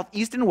 north, south,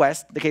 east, and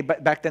west, okay,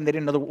 back then they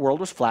didn't know the world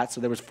was flat, so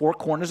there was 4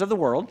 corners of the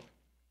world.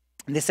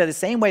 And they said the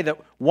same way that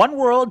one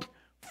world,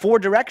 4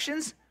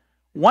 directions,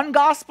 one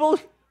gospel,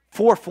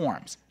 4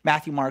 forms.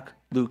 Matthew, Mark,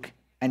 Luke,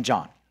 and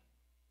John.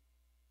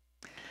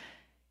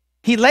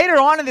 He later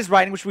on in this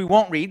writing, which we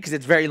won't read because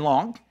it's very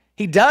long,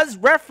 he does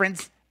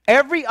reference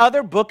every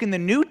other book in the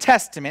New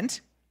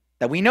Testament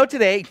that we know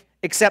today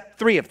except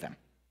 3 of them.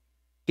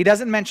 He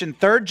doesn't mention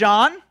 3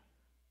 John,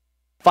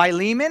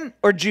 Philemon,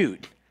 or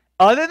Jude.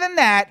 Other than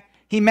that,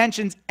 he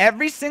mentions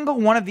every single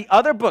one of the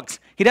other books.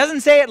 He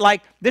doesn't say it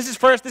like, this is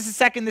first, this is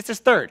second, this is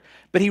third.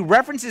 But he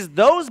references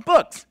those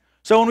books.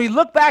 So when we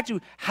look back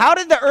to how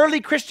did the early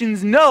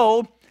Christians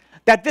know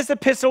that this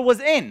epistle was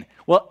in?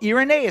 Well,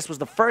 Iranaeus was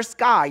the first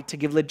guy to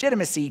give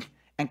legitimacy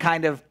and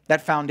kind of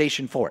that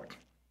foundation for it.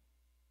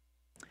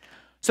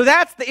 So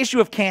that's the issue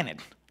of canon.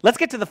 Let's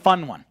get to the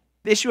fun one,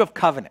 the issue of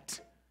covenant.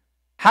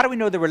 How do we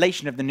know the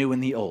relation of the new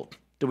and the old?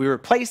 Do we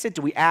replace it?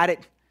 Do we add it?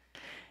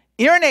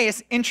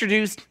 Iranaeus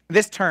introduced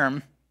this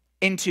term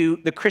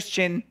into the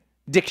Christian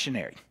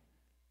dictionary.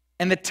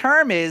 And the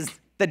term is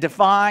the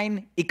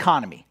divine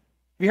economy.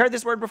 Have you heard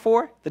this word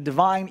before? The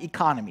divine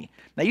economy.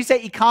 Now you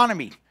say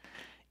economy.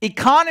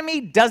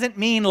 Economy doesn't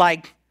mean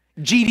like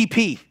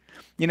GDP,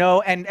 you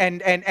know,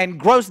 and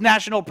gross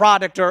national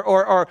product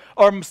or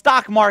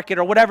stock market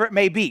or whatever it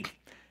may be.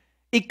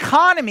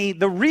 Economy,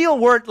 the real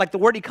word, like the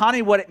word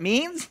economy, what it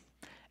means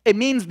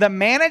the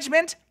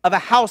management of a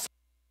household.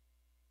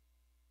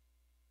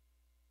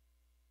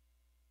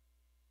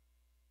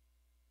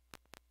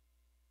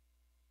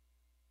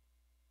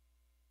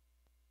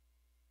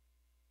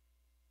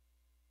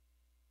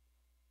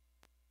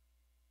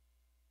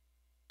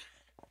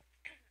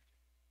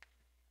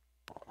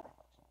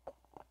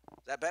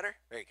 Is that better?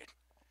 Very good.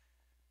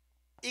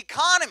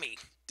 Economy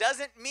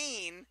doesn't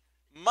mean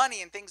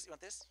money and things. You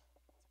want this?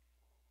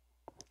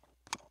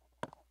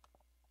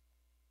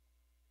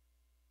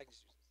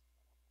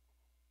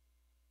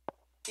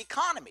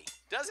 Economy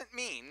doesn't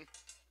mean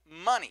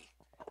money.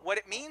 What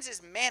it means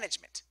is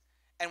management.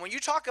 And when you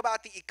talk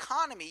about the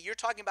economy, you're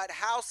talking about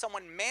how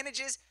someone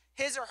manages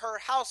his or her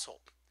household.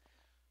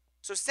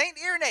 So St.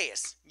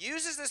 Iranaeus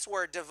uses this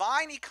word,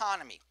 divine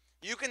economy.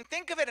 You can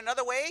think of it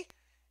another way,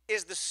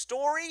 is the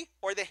story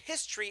or the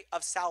history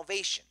of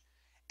salvation.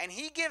 And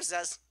he gives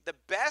us the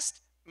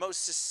best,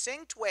 most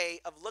succinct way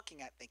of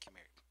looking at, thank you,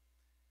 Mary,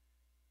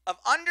 of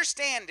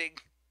understanding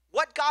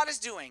what God is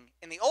doing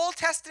in the Old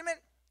Testament,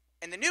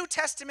 in the New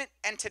Testament,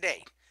 and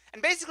today.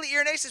 And basically,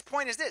 Iranaeus'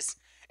 point is this,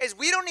 is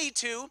we don't need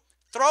to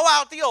throw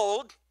out the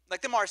old,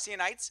 like the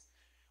Marcionites.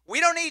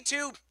 We don't need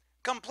to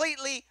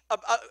completely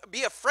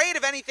be afraid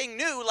of anything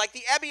new, like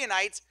the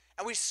Ebionites.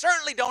 And we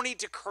certainly don't need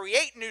to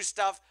create new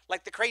stuff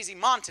like the crazy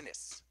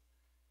Montanists.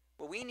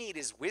 What we need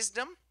is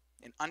wisdom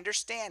and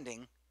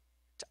understanding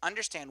to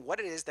understand what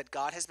it is that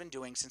God has been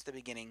doing since the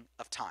beginning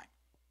of time.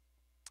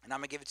 And I'm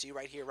going to give it to you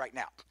right here, right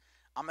now.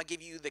 I'm going to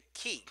give you the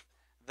key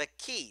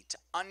to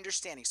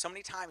understanding. So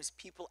many times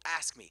people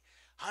ask me,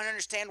 I don't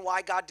understand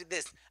why God did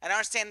this, and I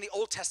understand in the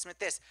Old Testament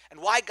this,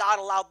 and why God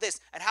allowed this,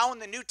 and how in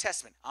the New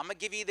Testament. I'm going to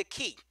give you the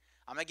key.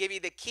 I'm going to give you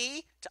the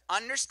key to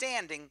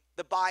understanding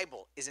the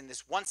Bible is in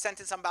this one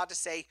sentence I'm about to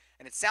say,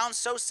 and it sounds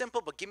so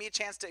simple, but give me a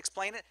chance to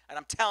explain it, and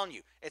I'm telling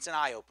you, it's an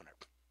eye-opener.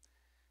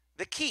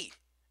 The key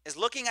is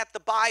looking at the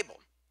Bible,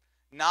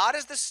 not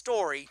as the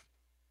story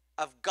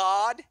of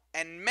God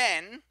and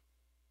men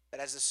but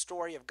as a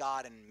story of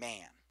God and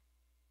man.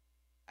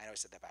 I know I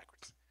said that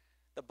backwards.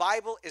 The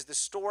Bible is the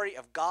story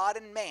of God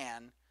and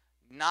man,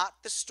 not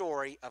the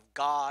story of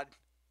God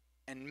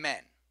and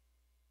men.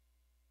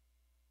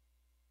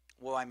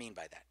 What do I mean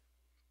by that?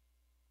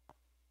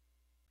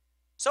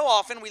 So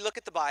often we look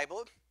at the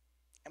Bible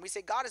and we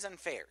say God is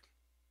unfair.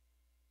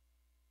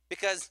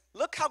 Because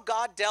look how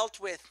God dealt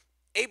with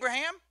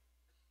Abraham,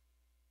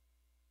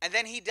 and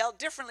then he dealt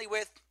differently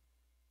with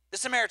the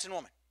Samaritan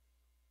woman.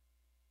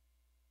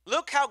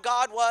 Look how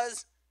God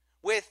was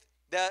with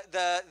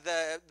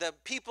the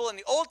people in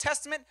the Old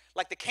Testament,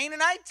 like the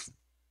Canaanites,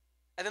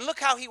 and then look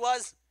how he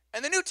was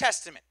in the New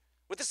Testament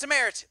with the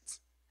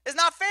Samaritans. It's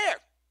not fair.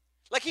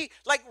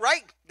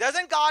 Right?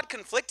 Doesn't God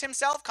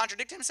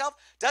contradict himself?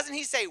 Doesn't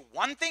he say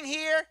one thing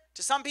here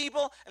to some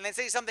people and then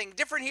say something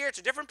different here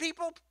to different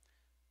people?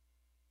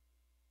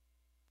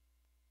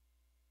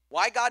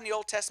 Why God in the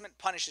Old Testament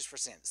punishes for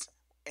sins?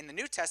 In the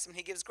New Testament,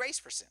 he gives grace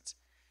for sins.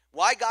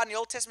 Why God in the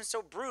Old Testament is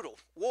so brutal?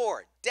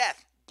 War,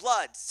 death,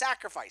 blood,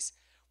 sacrifice.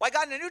 Why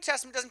God in the New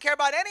Testament doesn't care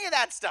about any of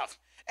that stuff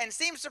and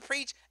seems to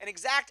preach an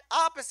exact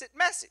opposite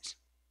message?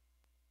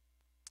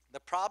 The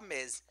problem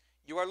is,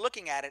 you are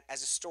looking at it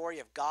as a story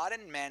of God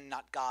and men,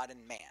 not God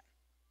and man.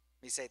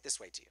 Let me say it this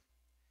way to you.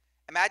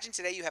 Imagine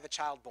today you have a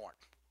child born.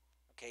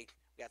 Okay,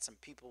 we got some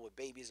people with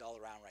babies all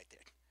around right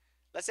there.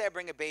 Let's say I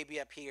bring a baby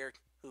up here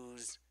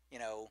who's,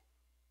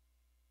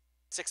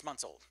 6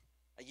 months old,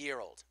 a year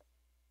old.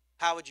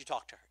 How would you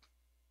talk to her?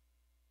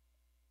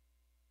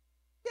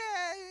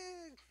 Yeah.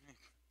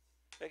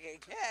 Okay,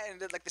 yeah,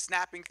 and like the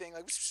snapping thing,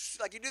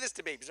 like you do this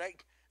to babies, right?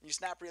 And you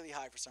snap really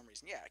high for some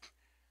reason. Yeah.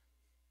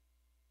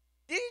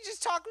 Did you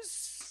just talk?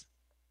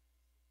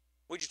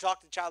 Would you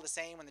talk to the child the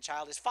same when the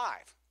child is 5?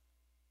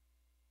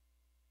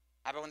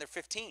 How about when they're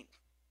 15?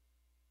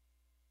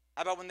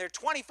 How about when they're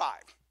 25?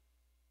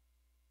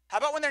 How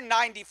about when they're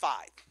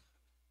 95?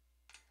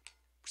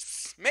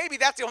 Maybe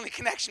that's the only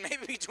connection,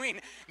 maybe between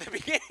the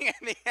beginning and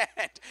the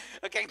end.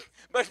 Okay,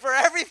 but for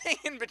everything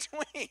in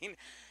between,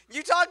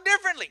 you talk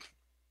differently.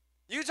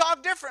 You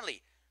talk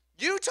differently.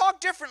 You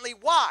talk differently.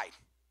 Why?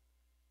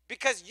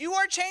 Because you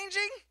are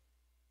changing,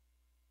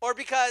 or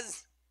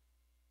because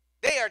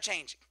they are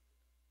changing?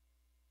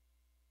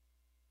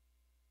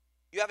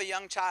 You have a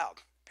young child.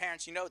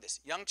 Parents, you know this.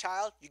 Young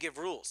child, you give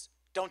rules.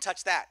 Don't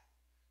touch that.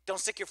 Don't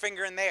stick your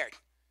finger in there.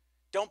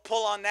 Don't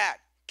pull on that.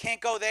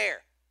 Can't go there.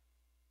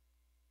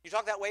 You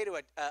talk that way to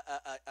a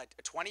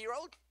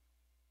 20-year-old?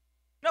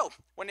 No.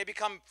 When they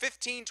become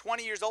 15,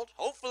 20 years old,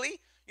 hopefully,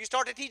 you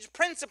start to teach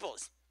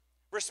principles.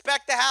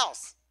 Respect the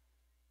house.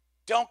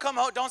 Don't come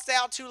home. Don't stay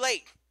out too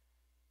late.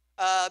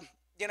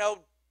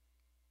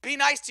 Be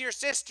nice to your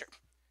sister.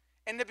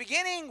 In the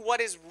beginning,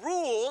 what is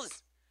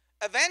rules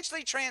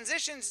eventually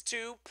transitions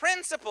to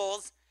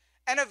principles,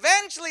 and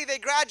eventually they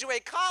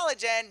graduate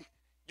college and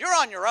you're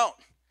on your own.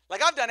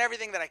 Like, I've done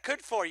everything that I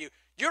could for you.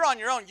 You're on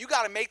your own. You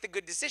got to make the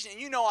good decision, and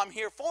you know I'm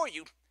here for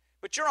you,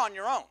 but you're on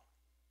your own.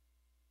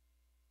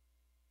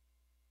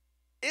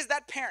 Is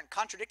that parent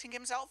contradicting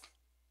himself?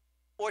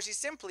 Or is he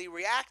simply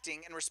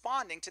reacting and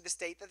responding to the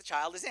state that the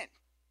child is in?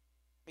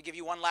 Let me give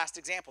you one last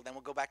example, then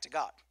we'll go back to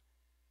God.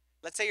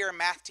 Let's say you're a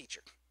math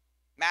teacher,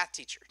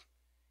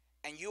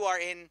 and you are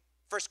in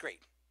first grade,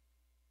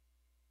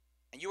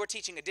 and you are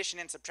teaching addition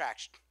and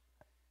subtraction,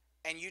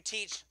 and you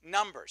teach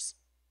numbers,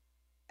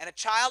 and a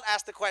child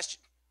asks the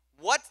question,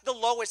 what's the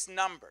lowest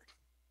number?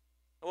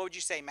 What would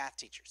you say, math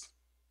teachers?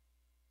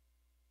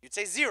 You'd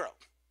say 0.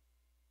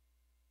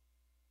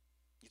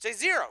 You'd say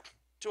 0.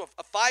 To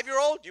a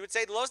 5-year-old, you would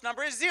say the lowest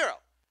number is 0.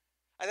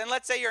 And then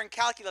let's say you're in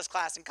calculus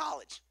class in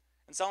college,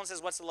 and someone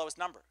says, what's the lowest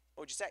number?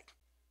 What would you say?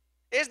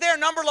 Is there a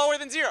number lower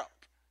than 0?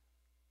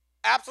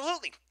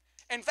 Absolutely.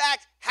 In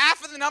fact,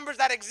 half of the numbers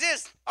that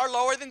exist are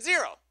lower than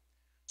 0.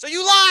 So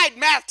you lied,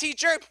 math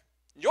teacher.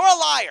 You're a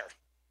liar.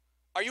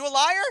 Are you a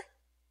liar?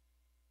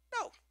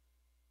 No.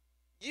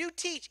 You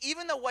teach,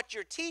 even though what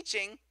you're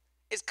teaching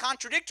is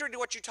contradictory to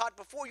what you taught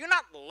before. You're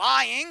not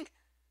lying.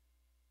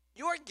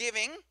 You're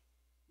giving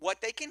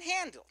what they can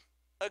handle.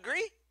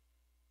 Agree?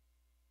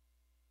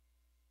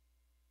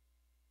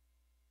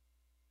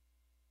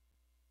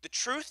 The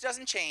truth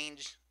doesn't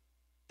change.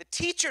 The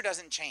teacher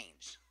doesn't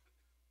change.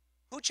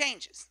 Who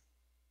changes?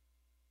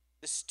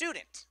 The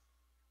student.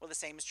 Well, the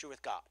same is true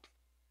with God.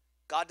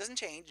 God doesn't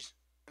change,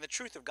 and the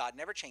truth of God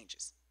never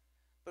changes.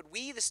 But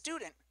we, the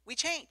student, we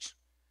change.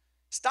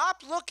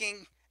 Stop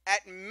looking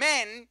at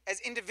men as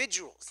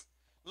individuals.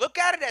 Look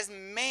at it as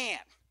man.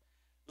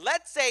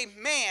 Let's say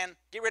man,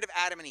 get rid of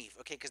Adam and Eve,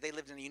 okay, because they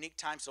lived in a unique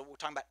time, so we're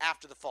talking about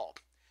after the fall.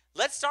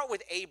 Let's start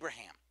with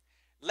Abraham.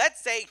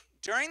 Let's say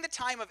during the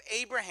time of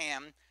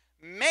Abraham,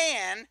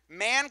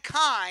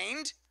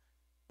 mankind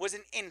was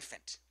an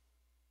infant.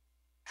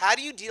 How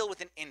do you deal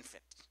with an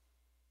infant?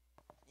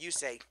 You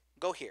say,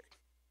 go here.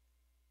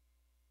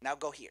 Now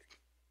go here.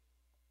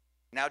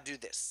 Now do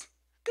this.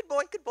 Good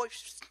boy, good boy.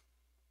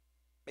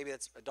 Maybe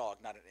that's a dog,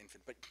 not an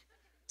infant, but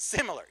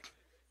similar.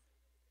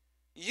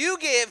 You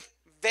give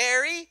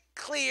very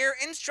clear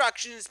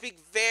instructions, speak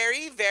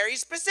very, very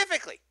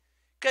specifically,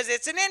 because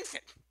it's an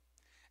infant.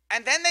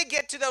 And then they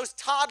get to those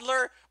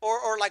toddler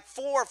or like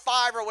 4 or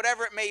 5 or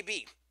whatever it may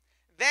be.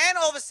 Then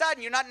all of a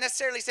sudden, you're not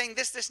necessarily saying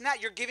this, and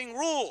that. You're giving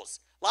rules.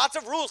 Lots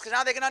of rules, because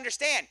now they can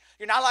understand.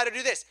 You're not allowed to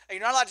do this, and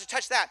you're not allowed to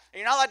touch that, and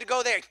you're not allowed to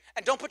go there,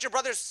 and don't put your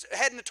brother's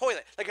head in the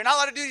toilet. Like, you're not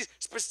allowed to do these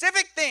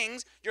specific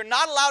things you're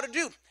not allowed to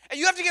do. And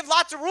you have to give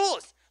lots of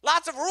rules,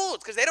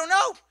 because they don't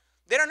know.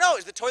 They don't know.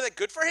 Is the toilet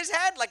good for his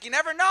head? Like, you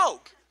never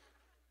know.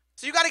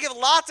 So you got to give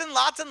lots and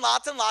lots and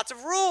lots and lots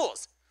of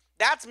rules.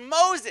 That's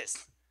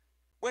Moses.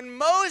 When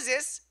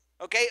Moses,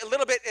 okay, a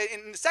little bit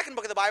in the second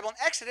book of the Bible, in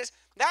Exodus,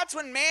 that's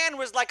when man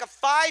was like a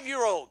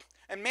 5-year-old,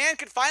 and man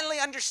could finally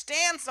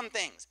understand some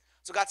things.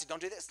 So God said, don't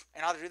do this,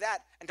 and I'll do that,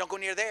 and don't go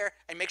near there,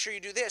 and make sure you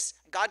do this.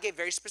 And God gave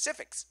very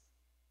specifics.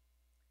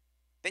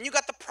 Then you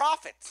got the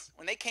prophets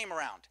when they came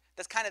around.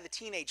 That's kind of the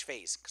teenage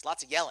phase, because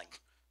lots of yelling,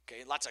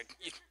 okay, lots of,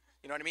 you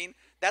know what I mean?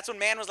 That's when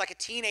man was like a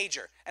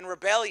teenager and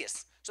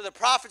rebellious. So the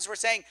prophets were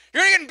saying,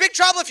 you're going to get in big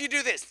trouble if you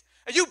do this,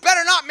 and you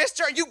better not,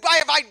 mister, and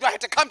I have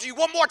to come to you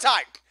one more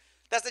time.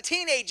 That's the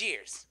teenage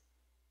years.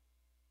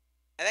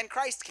 And then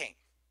Christ came.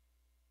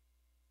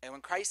 And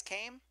when Christ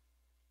came,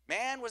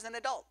 man was an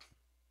adult.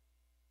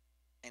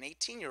 An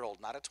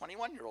 18-year-old, not a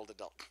 21-year-old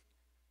adult.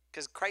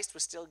 Because Christ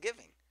was still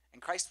giving,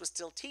 and Christ was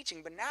still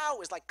teaching, but now it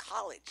was like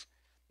college.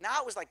 Now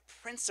it was like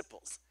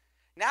principles.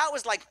 Now it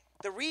was like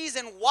the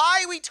reason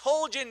why we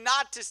told you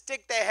not to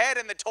stick the head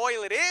in the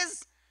toilet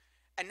is,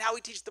 and now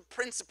we teach the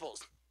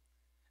principles.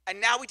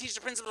 And now we teach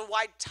the principles of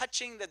why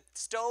touching the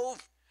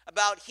stove,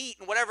 about heat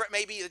and whatever it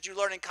may be that you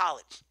learn in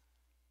college.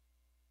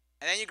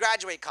 And then you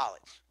graduate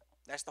college.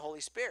 That's the Holy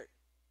Spirit.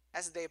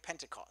 That's the day of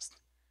Pentecost.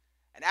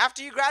 And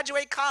after you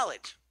graduate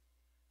college,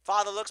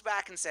 Father looks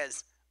back and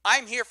says,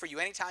 I'm here for you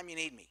anytime you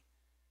need me,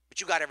 but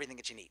you got everything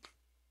that you need.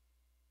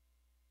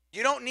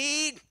 You don't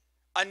need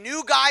a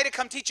new guy to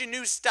come teach you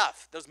new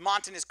stuff. Those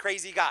Montanist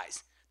crazy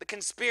guys. The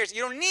conspiracy.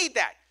 You don't need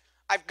that.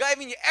 I've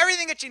given you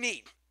everything that you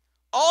need.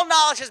 All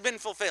knowledge has been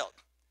fulfilled.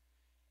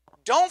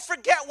 Don't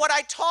forget what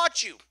I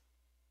taught you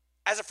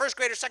as a first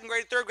grader, second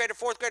grader, third grader,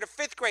 fourth grader,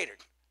 fifth grader.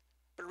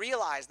 But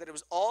realize that it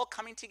was all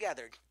coming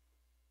together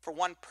for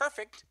one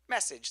perfect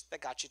message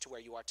that got you to where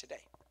you are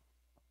today.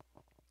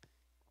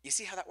 You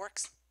see how that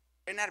works?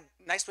 Isn't that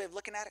a nice way of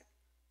looking at it?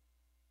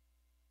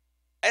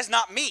 It's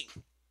not me.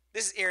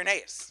 This is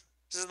Iranaeus.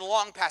 This is the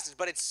long passage,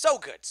 but it's so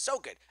good, so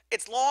good.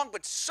 It's long,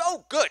 but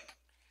so good.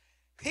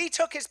 He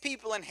took his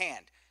people in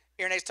hand.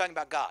 Iranaeus talking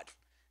about God.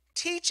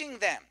 Teaching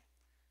them.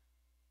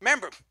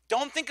 Remember,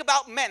 don't think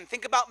about men.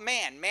 Think about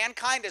man.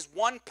 Mankind is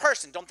one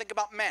person. Don't think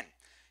about men.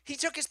 He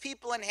took his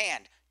people in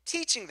hand,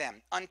 teaching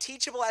them,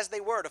 unteachable as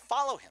they were, to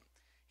follow him.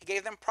 He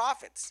gave them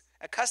prophets,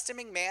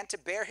 accustoming man to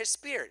bear his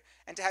spirit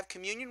and to have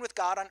communion with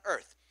God on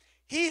earth.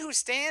 He who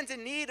stands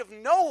in need of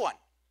no one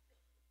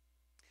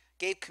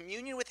gave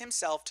communion with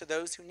himself to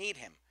those who need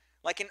him.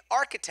 Like an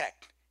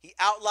architect, he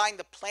outlined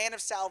the plan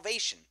of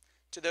salvation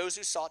to those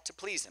who sought to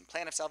please him.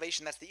 Plan of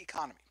salvation, that's the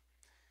economy.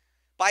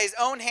 By his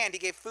own hand, he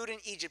gave food in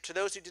Egypt to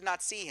those who did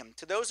not see him.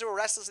 To those who were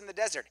restless in the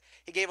desert,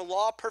 he gave a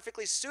law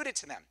perfectly suited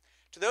to them.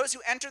 To those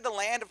who entered the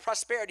land of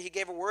prosperity, he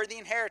gave a worthy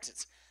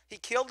inheritance. He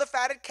killed the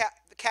fatted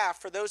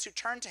calf for those who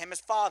turned to him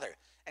as father,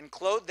 and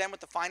clothed them with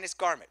the finest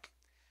garment.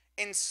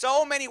 In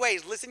so many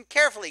ways, listen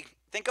carefully,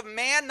 think of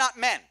man, not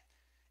men.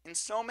 In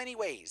so many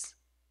ways,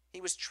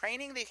 he was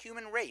training the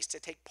human race to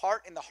take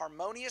part in the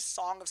harmonious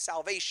song of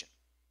salvation.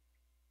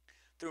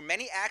 Through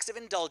many acts of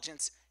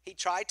indulgence, he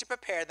tried to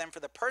prepare them for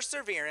the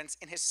perseverance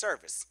in his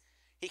service.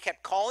 He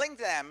kept calling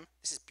them,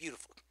 this is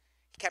beautiful,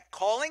 he kept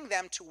calling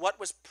them to what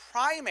was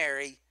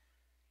primary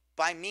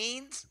by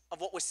means of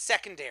what was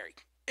secondary.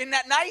 Isn't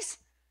that nice?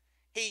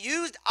 He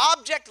used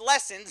object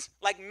lessons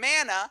like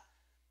manna,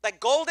 like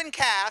golden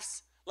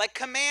calves, like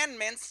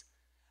commandments,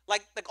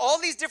 like all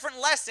these different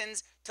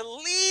lessons to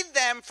lead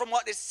them from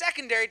what is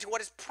secondary to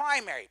what is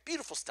primary.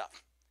 Beautiful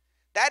stuff.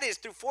 That is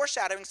through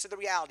foreshadowings to the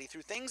reality,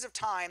 through things of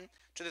time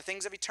to the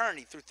things of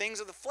eternity, through things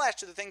of the flesh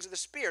to the things of the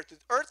spirit, through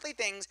earthly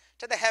things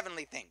to the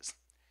heavenly things.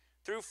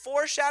 Through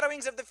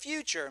foreshadowings of the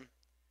future,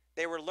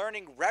 they were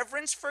learning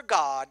reverence for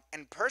God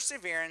and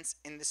perseverance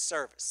in the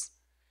service.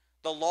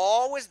 The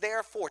law was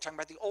therefore, talking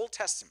about the Old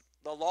Testament,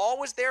 the law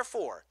was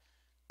therefore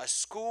a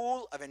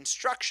school of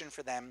instruction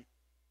for them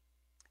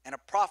and a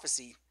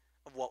prophecy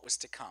of what was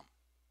to come.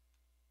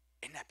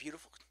 Isn't that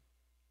beautiful?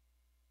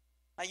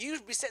 Now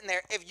you'd be sitting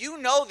there, if you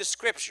know the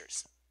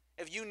scriptures,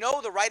 if you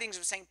know the writings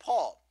of St.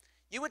 Paul,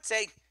 you would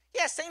say,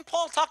 yeah, St.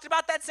 Paul talked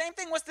about that same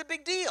thing. What's the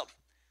big deal?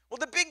 Well,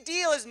 the big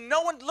deal is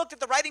no one looked at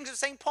the writings of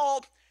St.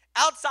 Paul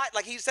outside,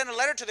 like he sent a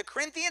letter to the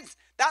Corinthians.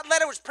 That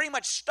letter was pretty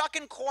much stuck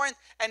in Corinth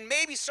and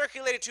maybe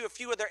circulated to a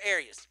few other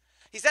areas.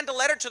 He sent a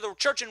letter to the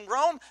church in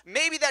Rome.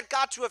 Maybe that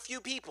got to a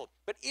few people.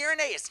 But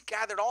Iranaeus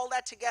gathered all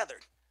that together.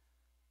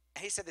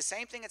 And he said the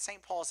same thing that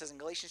St. Paul says in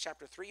Galatians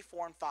chapter 3,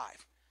 4, and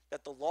 5,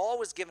 that the law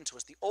was given to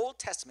us. The Old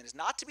Testament is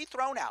not to be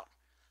thrown out,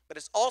 but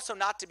it's also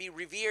not to be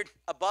revered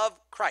above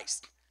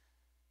Christ.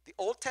 The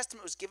Old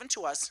Testament was given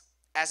to us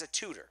as a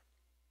tutor.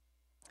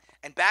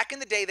 And back in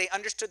the day, they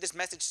understood this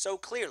message so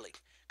clearly.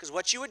 Because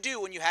what you would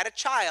do when you had a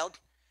child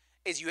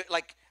is you,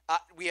 like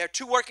we have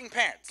two working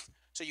parents.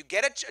 So you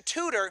get a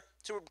tutor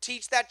to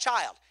teach that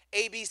child.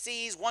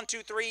 ABCs, 1, 2,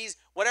 3s,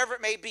 whatever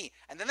it may be.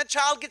 And then the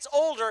child gets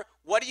older.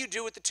 What do you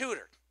do with the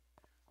tutor?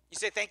 You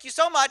say, thank you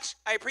so much.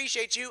 I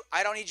appreciate you.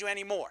 I don't need you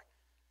anymore.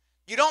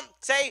 You don't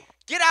say,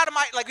 get out of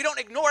my, like you don't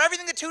ignore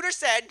everything the tutor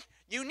said.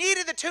 You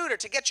needed the tutor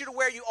to get you to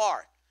where you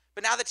are.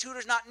 But now the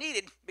tutor's not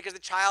needed because the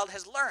child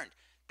has learned.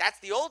 That's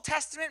the Old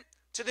Testament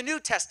to the New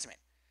Testament.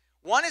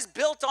 One is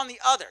built on the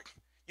other.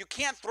 You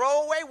can't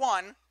throw away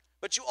one,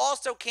 but you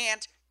also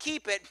can't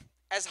keep it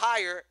as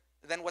higher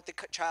than what the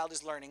child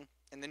is learning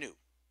in the new.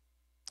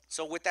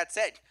 So with that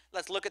said,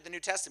 let's look at the New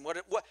Testament.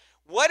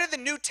 What are the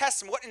New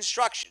Testament, what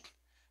instruction?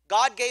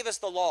 God gave us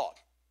the law,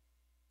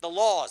 the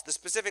laws, the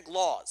specific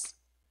laws.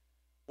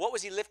 What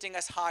was he lifting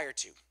us higher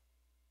to?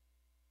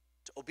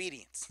 To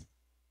obedience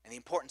and the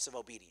importance of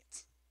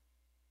obedience.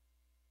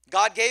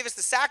 God gave us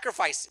the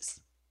sacrifices.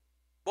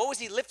 What was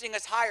he lifting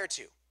us higher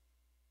to?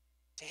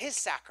 To his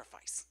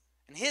sacrifice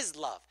and his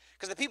love.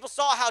 Because the people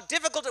saw how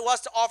difficult it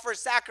was to offer a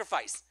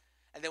sacrifice.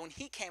 And then when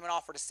he came and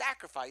offered a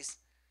sacrifice,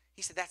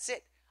 he said, that's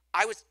it.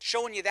 I was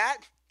showing you that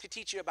to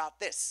teach you about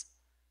this.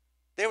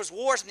 There was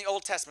wars in the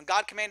Old Testament.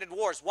 God commanded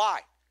wars.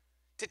 Why?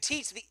 To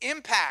teach the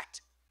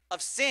impact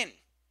of sin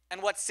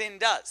and what sin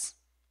does.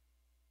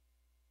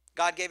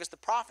 God gave us the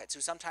prophets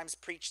who sometimes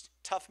preached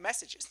tough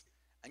messages.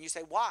 And you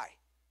say, why?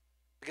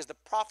 Because the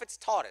prophets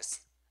taught us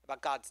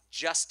about God's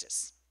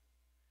justice.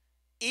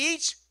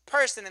 Each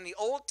person in the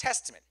Old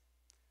Testament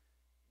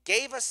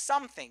gave us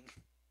something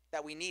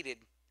that we needed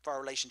for our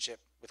relationship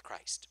with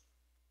Christ.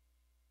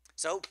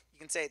 So you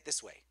can say it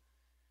this way.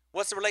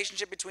 What's the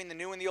relationship between the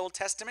New and the Old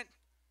Testament?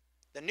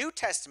 The New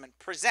Testament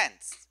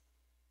presents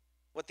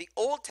what the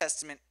Old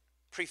Testament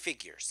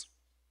prefigures.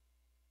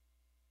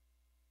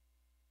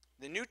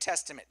 The New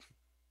Testament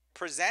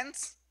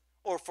presents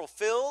or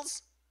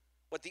fulfills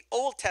what the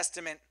Old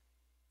Testament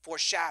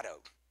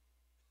foreshadowed.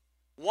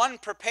 One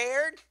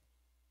prepared,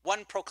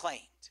 one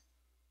proclaimed.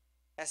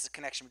 That's the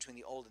connection between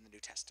the Old and the New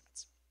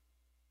Testaments.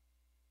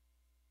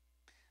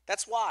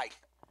 That's why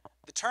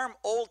the term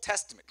Old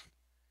Testament,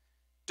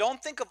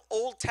 don't think of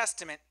Old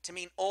Testament to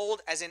mean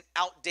old as in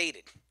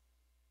outdated.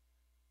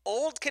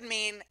 Old can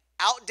mean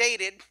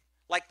outdated,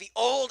 like the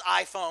old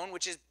iPhone,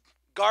 which is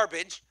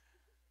garbage.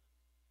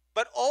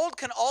 But old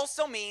can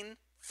also mean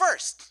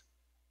first.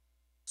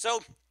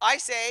 So I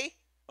say,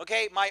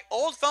 okay, my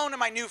old phone and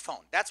my new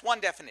phone. That's one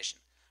definition.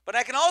 But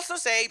I can also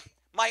say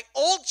my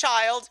old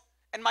child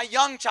and my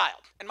young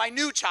child and my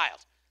new child.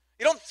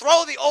 You don't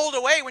throw the old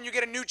away when you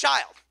get a new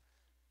child.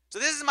 So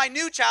this is my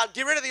new child,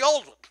 get rid of the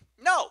old one.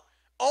 No,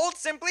 old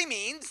simply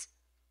means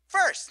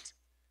first.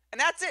 And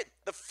that's it.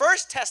 The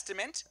First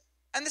Testament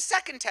and the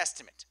Second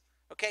Testament.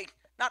 Okay,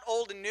 not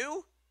old and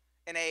new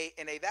in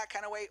a that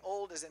kind of way.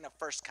 Old is in a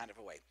first kind of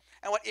a way.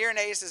 And what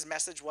Iranaeus'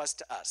 message was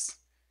to us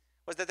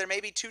was that there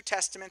may be two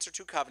testaments or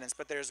two covenants,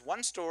 but there's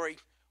one story,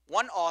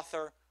 one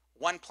author,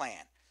 one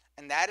plan.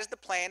 And that is the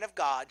plan of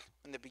God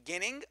from the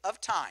beginning of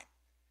time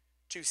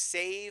to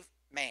save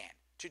man,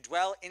 to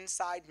dwell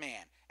inside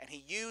man. And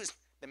he used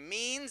the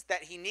means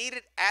that he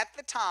needed at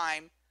the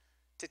time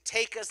to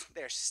take us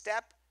there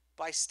step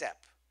by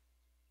step.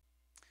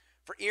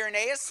 For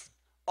Iranaeus,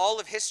 all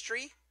of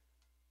history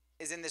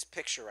is in this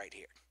picture right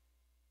here.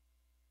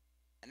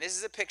 And this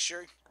is a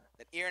picture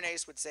that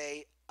Iranaeus would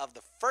say of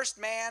the first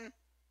man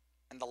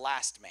and the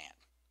last man.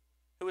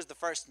 Who is the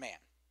first man?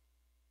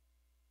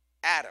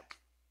 Adam.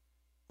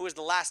 Who is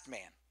the last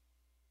man?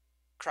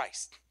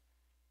 Christ.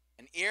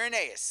 And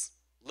Iranaeus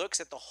looks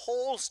at the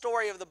whole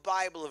story of the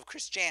Bible of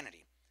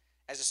Christianity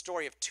as a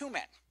story of two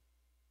men.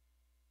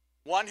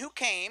 One who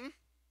came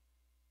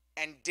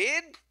and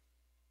did,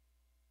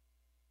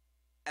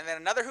 and then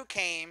another who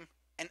came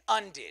and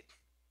undid.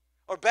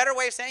 Or better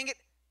way of saying it,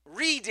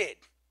 redid.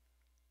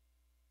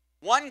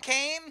 One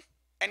came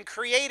and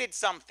created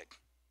something.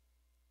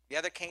 The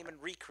other came and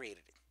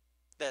recreated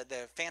it.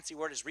 The fancy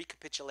word is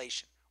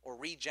recapitulation or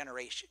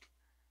regeneration.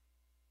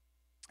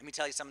 Let me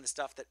tell you some of the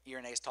stuff that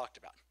Iranaeus talked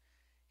about.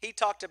 He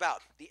talked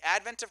about the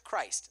advent of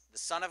Christ, the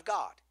Son of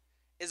God,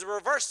 is a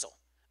reversal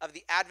of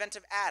the advent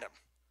of Adam,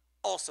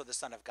 also the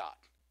Son of God.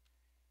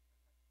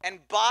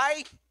 And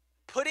by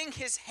putting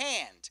his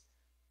hand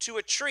to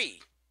a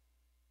tree,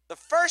 the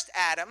first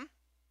Adam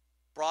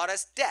brought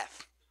us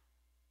death.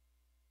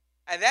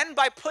 And then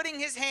by putting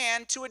his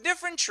hand to a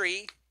different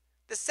tree,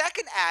 the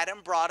second Adam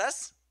brought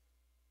us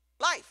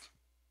life.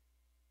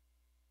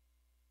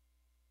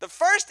 The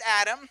first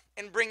Adam,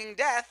 in bringing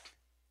death,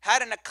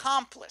 had an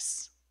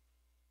accomplice.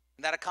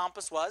 And that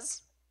accomplice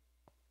was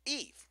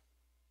Eve.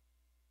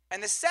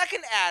 And the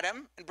second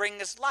Adam, in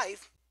bringing us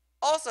life,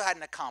 also had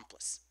an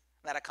accomplice.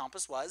 And that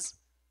accomplice was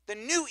the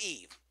new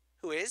Eve,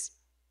 who is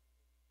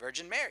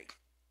Virgin Mary.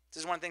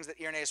 This is one of the things that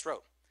Iranaeus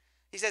wrote.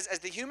 He says, as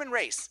the human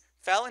race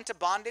fell into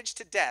bondage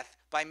to death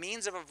by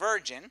means of a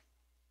virgin,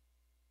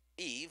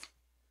 Eve,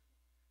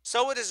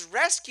 so it is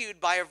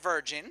rescued by a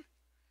virgin.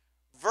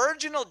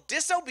 Virginal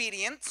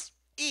disobedience,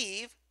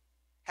 Eve,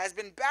 has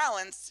been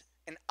balanced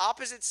in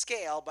opposite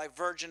scale by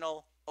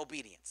virginal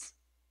obedience.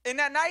 Isn't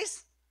that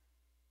nice?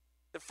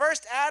 The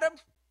first Adam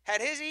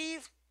had his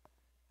Eve,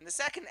 and the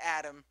second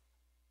Adam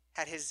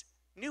had his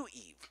new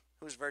Eve,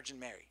 who was Virgin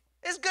Mary.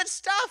 It's good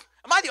stuff.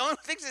 Am I the only one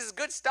who thinks this is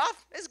good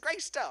stuff? It's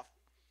great stuff.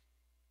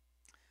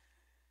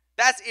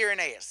 That's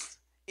Iranaeus.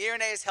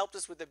 Iranaeus helped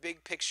us with the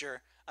big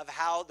picture of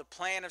how the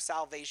plan of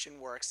salvation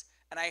works.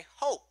 And I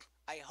hope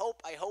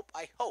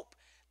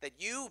that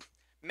you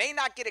may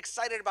not get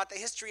excited about the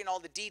history and all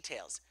the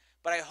details,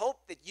 but I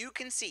hope that you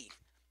can see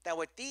that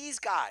what these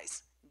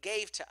guys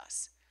gave to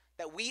us,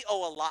 that we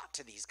owe a lot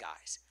to these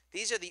guys.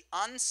 These are the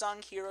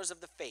unsung heroes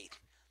of the faith,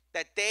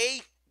 that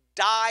they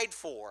died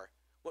for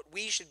what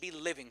we should be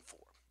living for.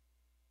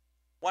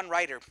 One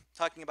writer,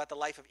 talking about the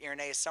life of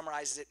Iranaeus,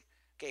 summarizes it,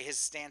 his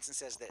stance, and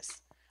says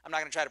this. I'm not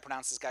going to try to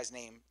pronounce this guy's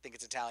name. I think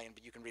it's Italian,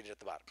 but you can read it at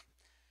the bottom.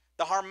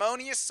 The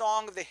harmonious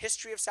song of the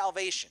history of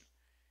salvation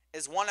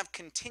is one of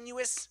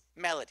continuous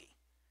melody.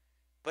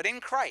 But in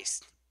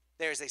Christ,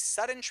 there is a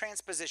sudden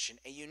transposition,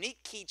 a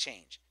unique key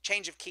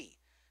change of key.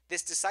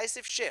 This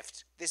decisive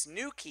shift, this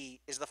new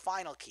key, is the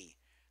final key.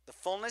 The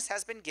fullness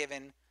has been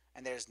given,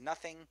 and there's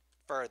nothing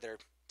further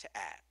to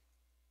add.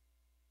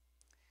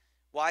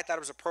 Well, I thought it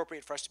was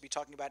appropriate for us to be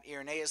talking about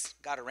Iranaeus.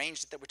 God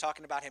arranged it that we're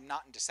talking about him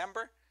not in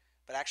December,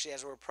 but actually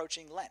as we're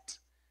approaching Lent.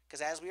 Because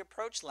as we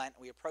approach Lent,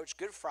 we approach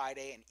Good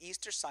Friday and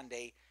Easter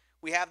Sunday,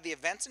 we have the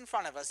events in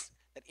front of us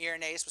that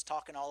Iranaeus was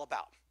talking all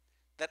about.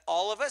 That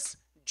all of us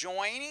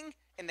joining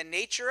in the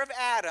nature of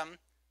Adam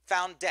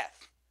found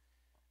death.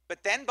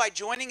 But then by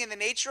joining in the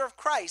nature of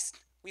Christ,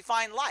 we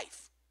find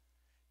life.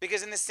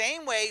 Because in the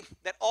same way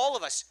that all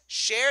of us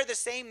share the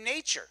same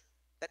nature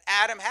that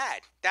Adam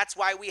had, that's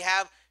why we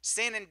have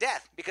sin and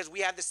death, because we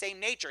have the same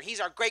nature. He's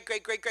our great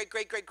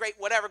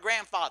whatever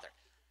grandfather.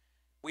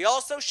 We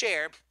also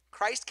share,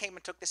 Christ came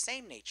and took the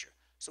same nature.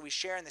 So we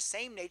share in the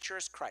same nature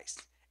as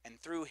Christ.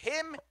 And through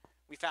him,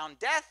 we found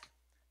death.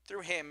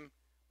 Through him,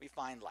 we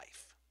find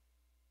life.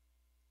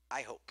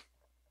 I hope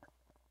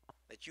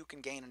that you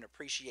can gain an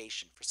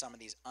appreciation for some of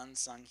these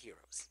unsung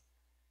heroes.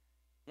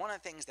 One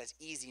of the things that's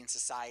easy in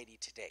society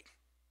today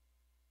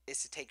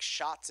is to take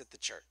shots at the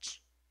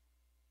church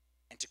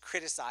and to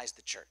criticize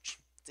the church.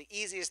 It's the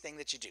easiest thing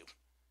that you do.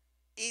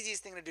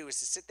 Easiest thing to do is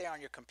to sit there on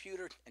your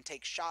computer and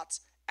take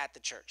shots at the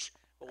church.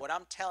 But what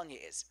I'm telling you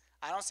is,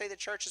 I don't say the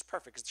church is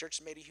perfect, because the church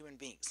is made of human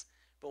beings.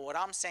 But what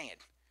I'm saying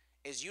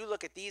is, you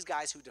look at these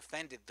guys who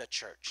defended the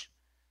church.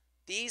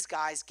 These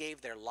guys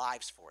gave their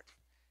lives for it.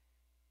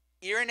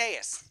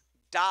 Iranaeus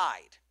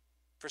died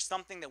for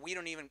something that we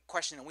don't even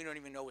question and we don't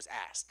even know was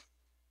asked.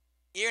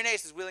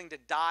 Iranaeus is willing to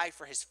die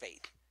for his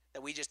faith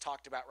that we just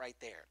talked about right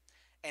there.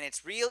 And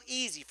it's real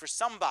easy for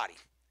somebody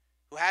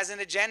who has an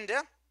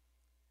agenda,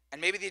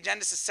 and maybe the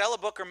agenda is to sell a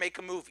book or make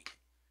a movie.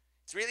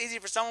 It's real easy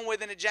for someone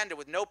with an agenda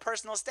with no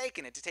personal stake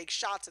in it to take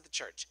shots at the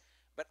church.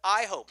 But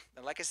I hope,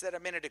 and like I said a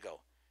minute ago,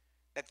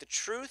 that the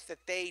truth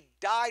that they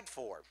died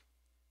for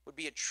would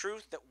be a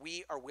truth that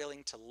we are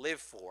willing to live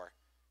for,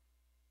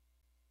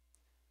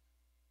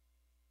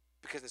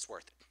 because it's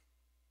worth it.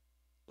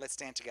 Let's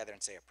stand together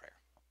and say a prayer.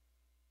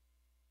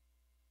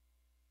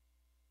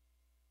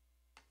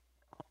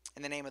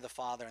 In the name of the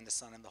Father, and the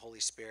Son, and the Holy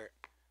Spirit,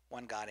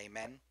 one God,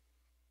 amen.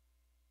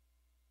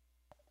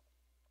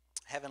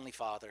 Heavenly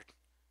Father,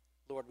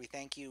 Lord, we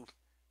thank you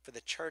for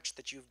the church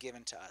that you've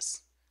given to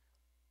us.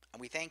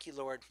 And we thank you,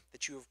 Lord,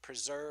 that you have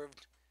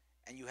preserved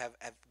and you have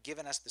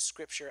given us the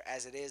scripture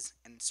as it is.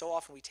 And so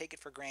often we take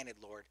it for granted,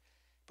 Lord.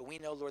 But we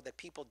know, Lord, that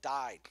people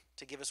died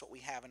to give us what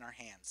we have in our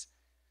hands.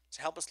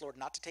 So help us, Lord,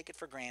 not to take it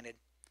for granted.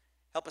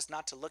 Help us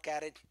not to look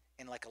at it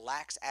in like a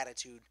lax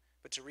attitude,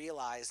 but to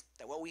realize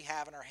that what we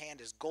have in our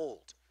hand is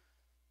gold.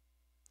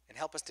 And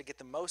help us to get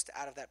the most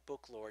out of that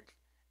book, Lord,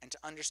 and to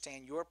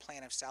understand your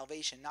plan of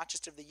salvation, not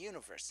just of the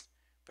universe,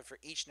 but for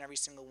each and every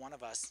single one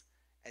of us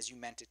as you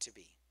meant it to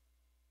be.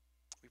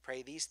 We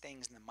pray these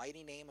things in the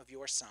mighty name of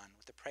your Son,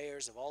 with the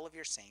prayers of all of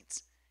your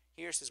saints.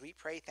 Hear us as we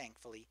pray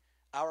thankfully.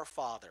 Our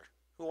Father,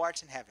 who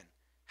art in heaven,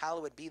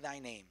 hallowed be thy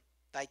name.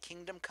 Thy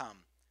kingdom come,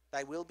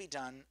 thy will be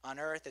done, on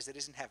earth as it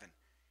is in heaven.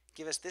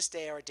 Give us this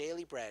day our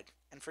daily bread,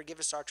 and forgive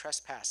us our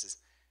trespasses,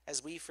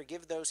 as we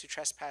forgive those who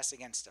trespass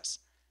against us.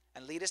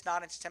 And lead us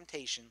not into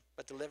temptation,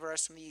 but deliver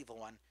us from the evil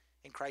one.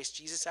 In Christ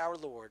Jesus our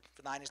Lord,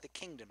 for thine is the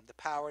kingdom, the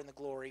power, and the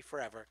glory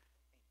forever.